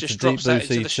that. related Just to drops Deep Blue that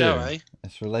into Sea the show, 2. eh?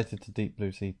 It's related to Deep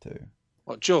Blue Sea 2.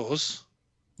 What, Jaws?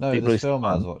 No, Deep Blue this Sea film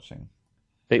I was 1. watching.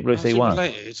 Deep Blue How's Sea it 1.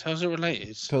 related? How's it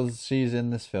related? Because she's in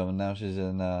this film and now she's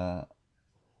in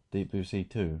Deep Blue Sea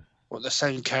 2. What, the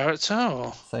same character?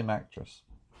 Or? Same actress.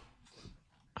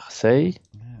 See,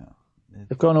 Yeah,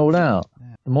 they've gone all out.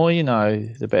 The more you know,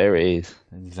 the better it is.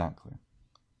 exactly.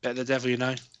 Bet the devil you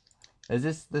know. Is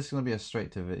this going to be a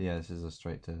straight to video? Yeah, this is a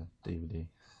straight to DVD.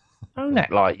 Don't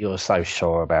act like you're so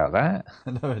sure about that.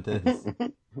 No, it is.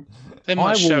 They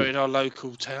might I show will- it in our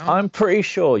local town. I'm pretty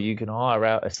sure you can hire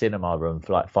out a cinema room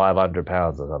for like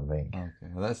 £500 or something.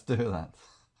 Okay, let's do that.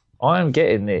 I'm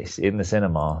getting this in the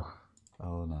cinema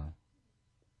Oh no.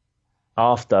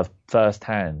 after first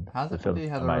hand. Has it already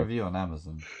had a review on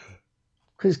Amazon?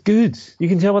 Because it's good. You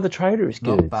can tell by the trailer it's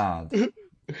good. Not bad.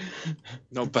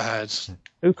 Not bad.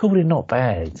 Who called it not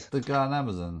bad? The guy on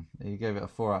Amazon, he gave it a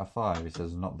 4 out of 5. He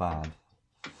says not bad.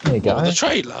 There you go. What, the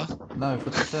trailer? No, for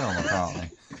the film apparently.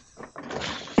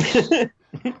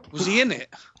 Was he in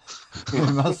it? He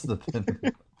must have been.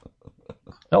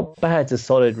 Not bad's a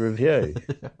solid review.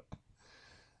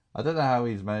 I don't know how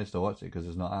he's managed to watch it because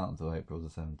it's not out until April the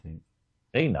 17th.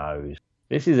 He knows.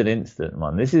 This is an instant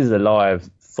one. This is a live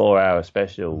 4-hour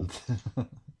special.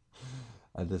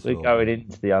 We're going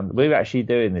into we're actually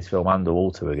doing this film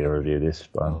underwater. We're going to review this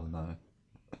one. Oh no.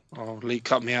 Oh, Lee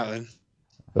cut me out then.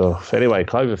 Oh, anyway,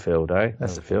 Cloverfield, eh?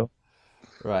 That's the film.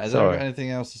 Right, is Sorry. there anything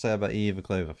else to say about Eve of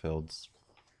Cloverfields?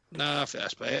 No, I think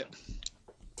that's about it.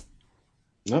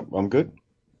 No, I'm good.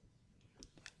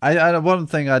 I one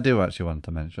thing I do actually want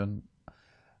to mention,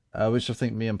 which I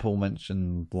think me and Paul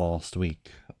mentioned last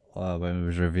week when we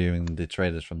was reviewing the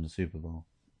trailers from the Super Bowl,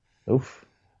 Oof.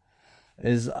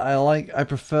 is I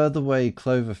prefer the way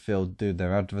Cloverfield do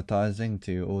their advertising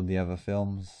to all the other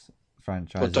films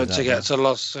franchises. But don't take it to the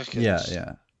last second. Yeah.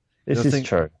 This I is think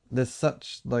true. There's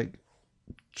such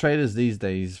trailers these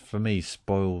days for me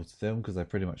spoil film because they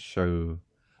pretty much show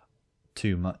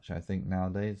too much. I think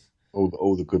nowadays.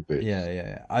 All the good bits.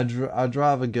 Yeah. I'd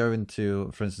rather go into,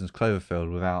 for instance,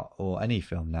 Cloverfield or any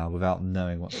film now without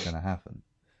knowing what's going to happen,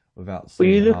 without. Well,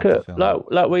 you seeing look half at the film.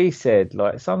 like we said,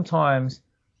 like sometimes,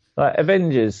 like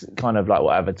Avengers kind of like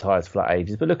were advertised for like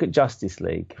ages, but look at Justice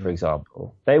League, for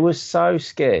example. They were so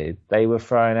scared they were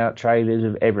throwing out trailers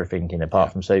of everything in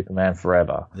apart from Superman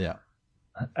Forever. Yeah.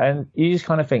 And you just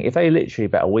kind of think if they literally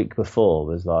about a week before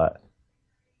was like,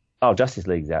 oh, Justice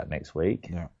League's out next week,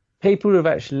 Yeah. people would have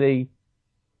actually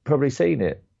probably seen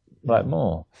it like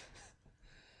more.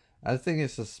 I think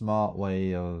it's a smart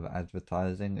way of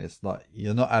advertising. It's like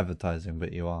you're not advertising,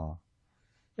 but you are.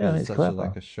 Yeah, it's such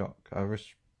clever. a shock. I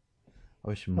wish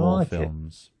more like it.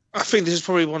 films. I think this is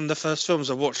probably one of the first films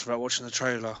I watched without watching the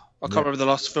trailer. I can't remember the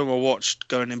last film I watched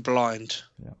going in blind.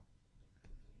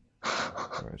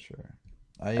 Very true.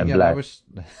 And I black. wish.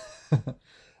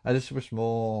 I just wish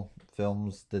more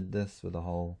films did this with the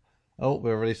whole. Oh,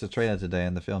 we released a trailer today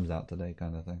and the film's out today,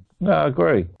 kind of thing. No, I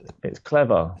agree. It's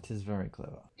clever. It is very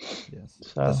clever. Yes.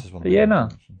 So, That's just one but thing yeah, I no. wanted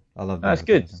to mention. I love. That's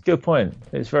good. It's a good point.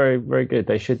 It's very, very good.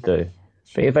 They should do.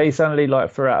 But if they suddenly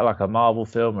threw out like a Marvel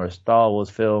film or a Star Wars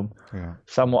film, Yeah.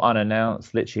 somewhat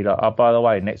unannounced, literally like, oh, by the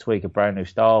way, next week a brand new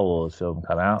Star Wars film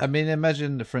come out, I mean,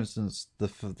 imagine, for instance, the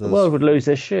world would lose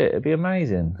their shit. It'd be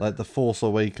amazing. like the Force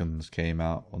Awakens came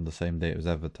out on the same day it was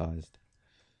advertised.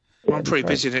 I'm pretty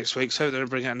busy next week, so they'll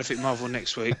bring out anything Marvel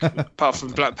next week, apart from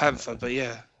Black Panther. But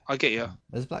yeah, I get you.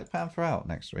 Is Black Panther out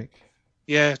next week?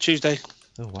 Yeah, Tuesday,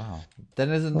 Oh wow!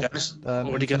 Then isn't Yes,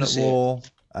 already gonna Infinite see it. War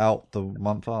out the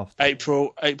month after?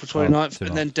 April 29th, 2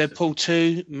 and then months. Deadpool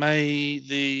 2, May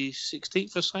the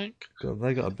 16th or something. God,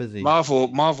 they got a busy. Marvel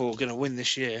are going to win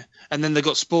this year, and then they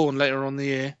got Spawn later on the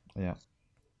year. Yeah.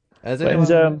 Has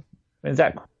When's anyone- when's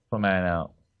Aquaman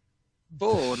out?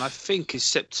 Spawn, I think, is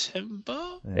September.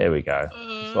 There we go.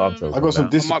 That's what I'm talking I got some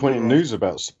about. disappointing wrong. news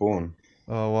about Spawn.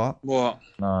 Oh what? What?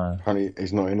 No. Apparently,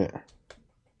 he's not in it.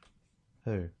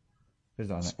 Who?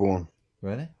 Who's on it? Spawn.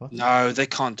 Really? What? No, they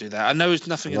can't do that. I know there's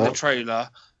nothing in No. the trailer.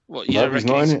 What? You No, don't he's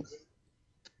reckon not in he's- it.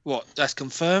 What? That's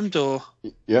confirmed, or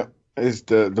Yeah, it's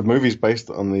the movie's based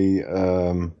on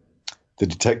the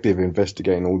detective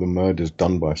investigating all the murders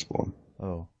done by Spawn.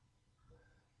 Oh.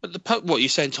 but what you're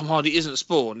saying? Tom Hardy isn't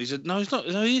Spawn. He said no, he's not.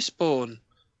 No, he is Spawn.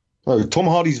 Oh, Tom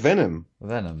Hardy's Venom.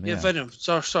 Venom. Yeah, Yeah. Venom.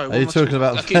 Sorry. what you am I talking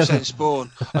about I keep Venom? saying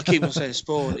Spawn. I keep on saying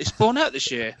Spawn. Is Spawn out this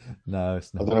year? No,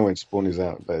 it's I not. don't know when Spawn is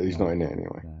out, but he's not in it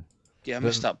anyway. Yeah, I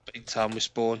messed up big time with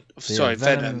Spawn. So, yeah, Sorry,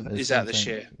 Venom is out this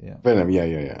something- year. Yeah. Venom,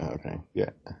 yeah. Okay, yeah.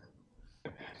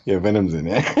 Yeah, Venom's in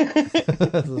it.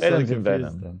 Venom's in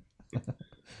Venom.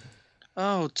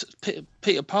 Oh,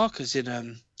 Peter Parker's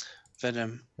in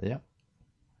Venom. Yeah.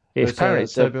 It's It's, apparently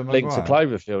it's a Tobey link to Maguire.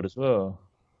 Cloverfield as well.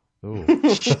 Ooh.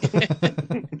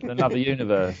 It's another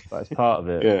universe, but it's part of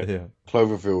it. Yeah, Yeah.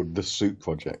 Cloverfield, the Suit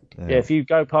Project. Yeah, if you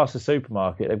go past the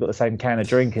supermarket, they've got the same can of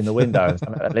drink in the window and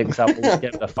something that links up all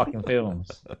together the fucking films.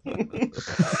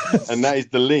 And that is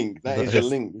the link. That is the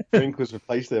link. The drink was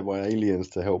replaced there by aliens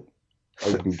to help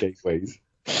open gateways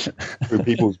through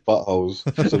people's buttholes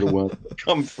so the worm can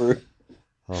come through.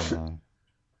 Oh no.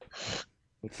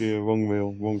 Okay,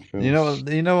 wrong film.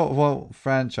 You know what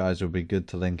franchise would be good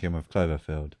to link in with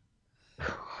Cloverfield?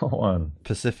 What one?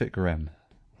 Pacific Rim.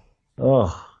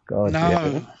 Oh, God. No.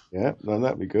 Yeah. Yeah, no,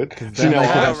 that'd be good. Then See, now, they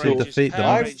could I, actually thought- defeat the Power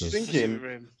I was monsters. Rangers, thinking- Pacific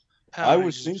Rim. Power I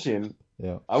was Rangers. thinking,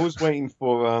 Yeah. I was waiting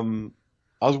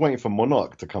for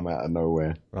Monarch to come out of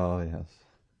nowhere. Oh yes.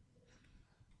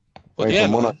 Well, Waiting yeah,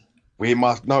 for man. Monarch. We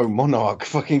must know Monarch,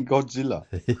 fucking Godzilla.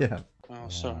 Yeah. Oh,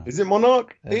 sorry. Is it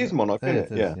Monarch? Yeah. It is Monarch,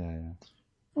 isn't it? Yeah.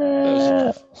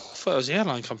 I thought it was the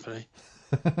airline company.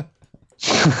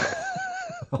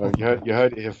 Well, you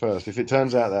heard it here first. If it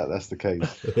turns out that's the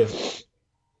case.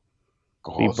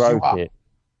 We broke it.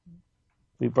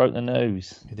 We broke the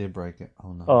news. He did break it.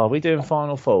 Oh no. Oh, are we doing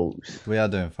final thoughts? We are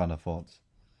doing final thoughts.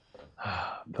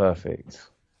 Perfect.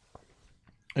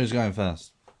 Who's going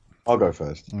first? I'll go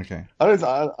first. Okay. I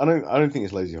don't think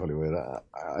it's lazy Hollywood.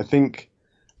 I don't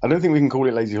think we can call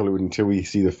it lazy Hollywood until we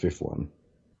see the fifth one.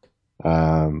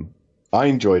 I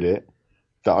enjoyed it.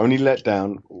 The only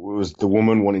letdown was the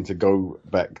woman wanting to go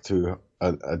back to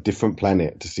a different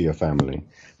planet to see her family.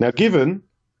 Now, given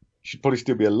she'd probably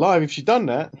still be alive if she'd done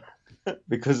that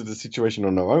because of the situation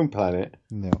on her own planet.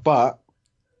 Yeah. But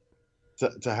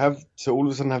to all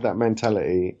of a sudden have that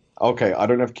mentality. Okay, I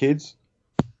don't have kids,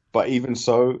 but even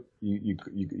so, you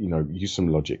know, use some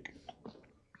logic.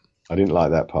 I didn't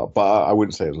like that part, but I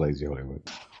wouldn't say it was lazy Hollywood.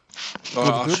 All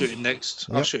right, I'll shoot it next.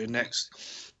 Yep. I'll shoot it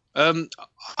next.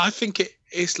 I think it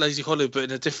is lazy Hollywood, but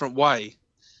in a different way.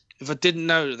 If I didn't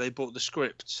know that they bought the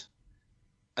script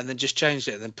and then just changed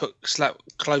it and then slap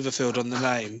Cloverfield on the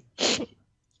name,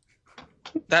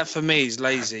 that for me is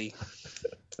lazy.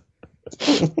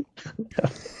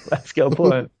 Let's get a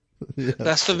point. Yeah.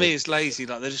 That's for me is lazy.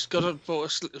 Like they just got to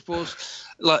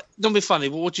like. Don't be funny.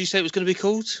 But what did you say it was going to be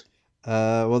called?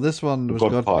 Well, this one was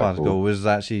God God Particle. Particle, was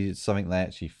actually something they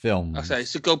actually filmed. Okay,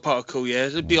 it's a God Particle. Yeah,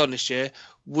 to be honest, yeah.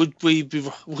 Would you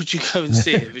go and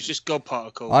see it if it's just God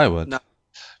Particle? I would. No,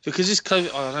 because it's Clover.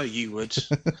 I know you would.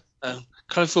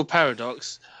 Cloverfield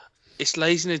Paradox. It's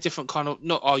lazy in a different kind of,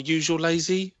 not our usual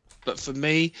lazy, but for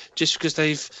me, just because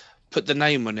they've put the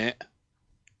name on it,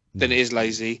 then it is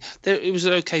lazy. It was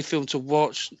an okay film to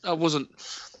watch. I wasn't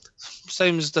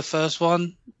same as the first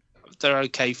one. They're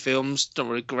okay films. Don't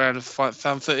really go around and fight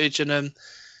fan footage, and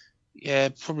yeah,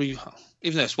 probably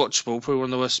even though it's watchable, probably one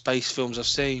of the worst space films I've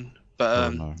seen.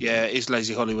 But no. yeah, it is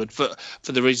lazy Hollywood for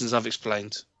the reasons I've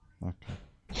explained. Okay.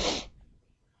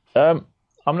 I'm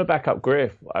gonna back up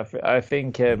Griff. I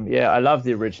think yeah, I love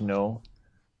the original.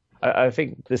 I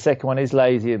think the second one is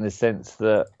lazy in the sense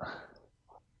that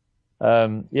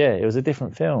yeah, it was a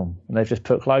different film, and they've just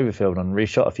put Cloverfield on,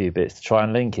 reshot a few bits to try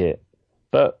and link it.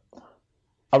 But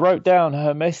I wrote down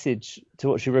her message to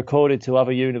what she recorded to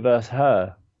Other Universe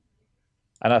Her,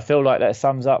 and I feel like that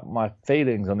sums up my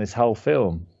feelings on this whole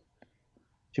film.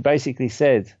 She basically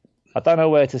said, "I don't know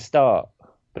where to start,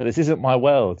 but this isn't my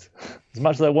world. As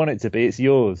much as I want it to be, it's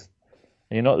yours,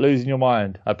 and you're not losing your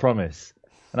mind, I promise."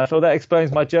 And I feel that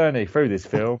explains my journey through this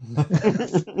film.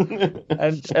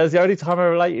 And it was the only time I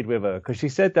related with her, because she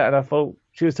said that, and I thought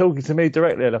she was talking to me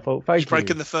directly, and I thought, thank She's you.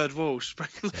 breaking the third wall. She's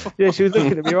breaking the fourth. Yeah, she was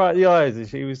looking at me right in the eyes, and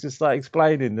she was just like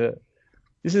explaining that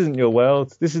this isn't your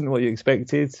world, this isn't what you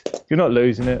expected, you're not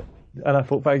losing it. And I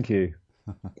thought, thank you.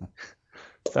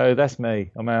 So that's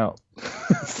me. I'm out.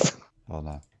 Oh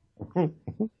no.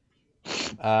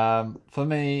 For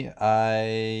me,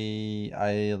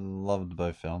 I loved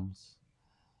both films.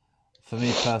 For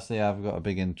me personally, I've got a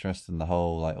big interest in the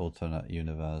whole like alternate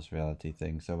universe reality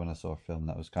thing. So when I saw a film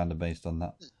that was kind of based on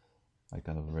that, I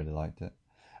kind of really liked it.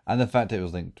 And the fact it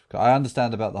was linked. I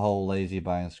understand about the whole lazy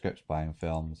buying scripts buying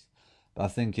films, but I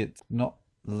think it's not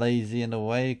lazy in a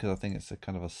way, because I think it's a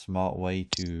kind of a smart way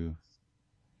to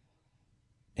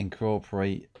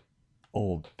incorporate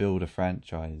or build a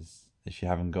franchise if you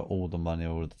haven't got all the money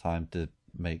all the time to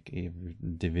make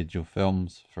individual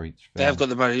films for each film. They have got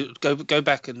the money. Go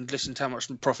back and listen to how much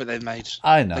profit they've made.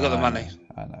 I know. They got the money.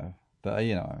 I know. But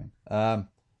you know what I mean.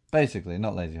 Basically,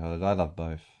 not lazy Hollywood. I love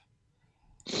both.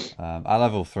 I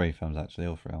love all three films, actually,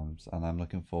 all films, and I'm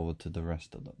looking forward to the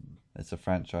rest of them. It's a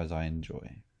franchise I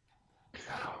enjoy.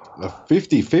 A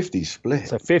 50-50 split.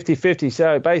 So 50-50.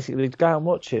 So basically, go and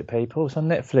watch it, people. It's on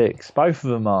Netflix. Both of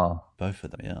them are. Both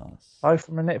of them, yes. Both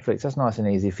of them are Netflix. That's nice and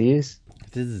easy for you.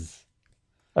 It is.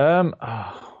 Oh,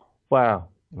 wow.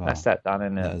 Well, That's that done,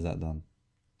 isn't it? That is that done.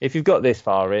 If you've got this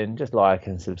far in, just like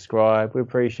and subscribe. We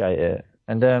appreciate it.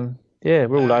 And yeah,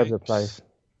 we're all over the place.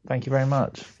 Thank you very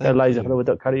much. Go to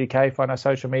laserhollywood.co.uk, find our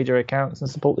social media accounts, and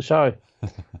support the show.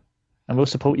 And we'll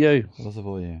support you. We'll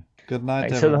support you. Good night,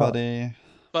 Thanks a lot. everybody.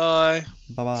 Bye.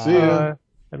 Bye bye. See ya. Bye.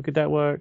 Have a good day at work.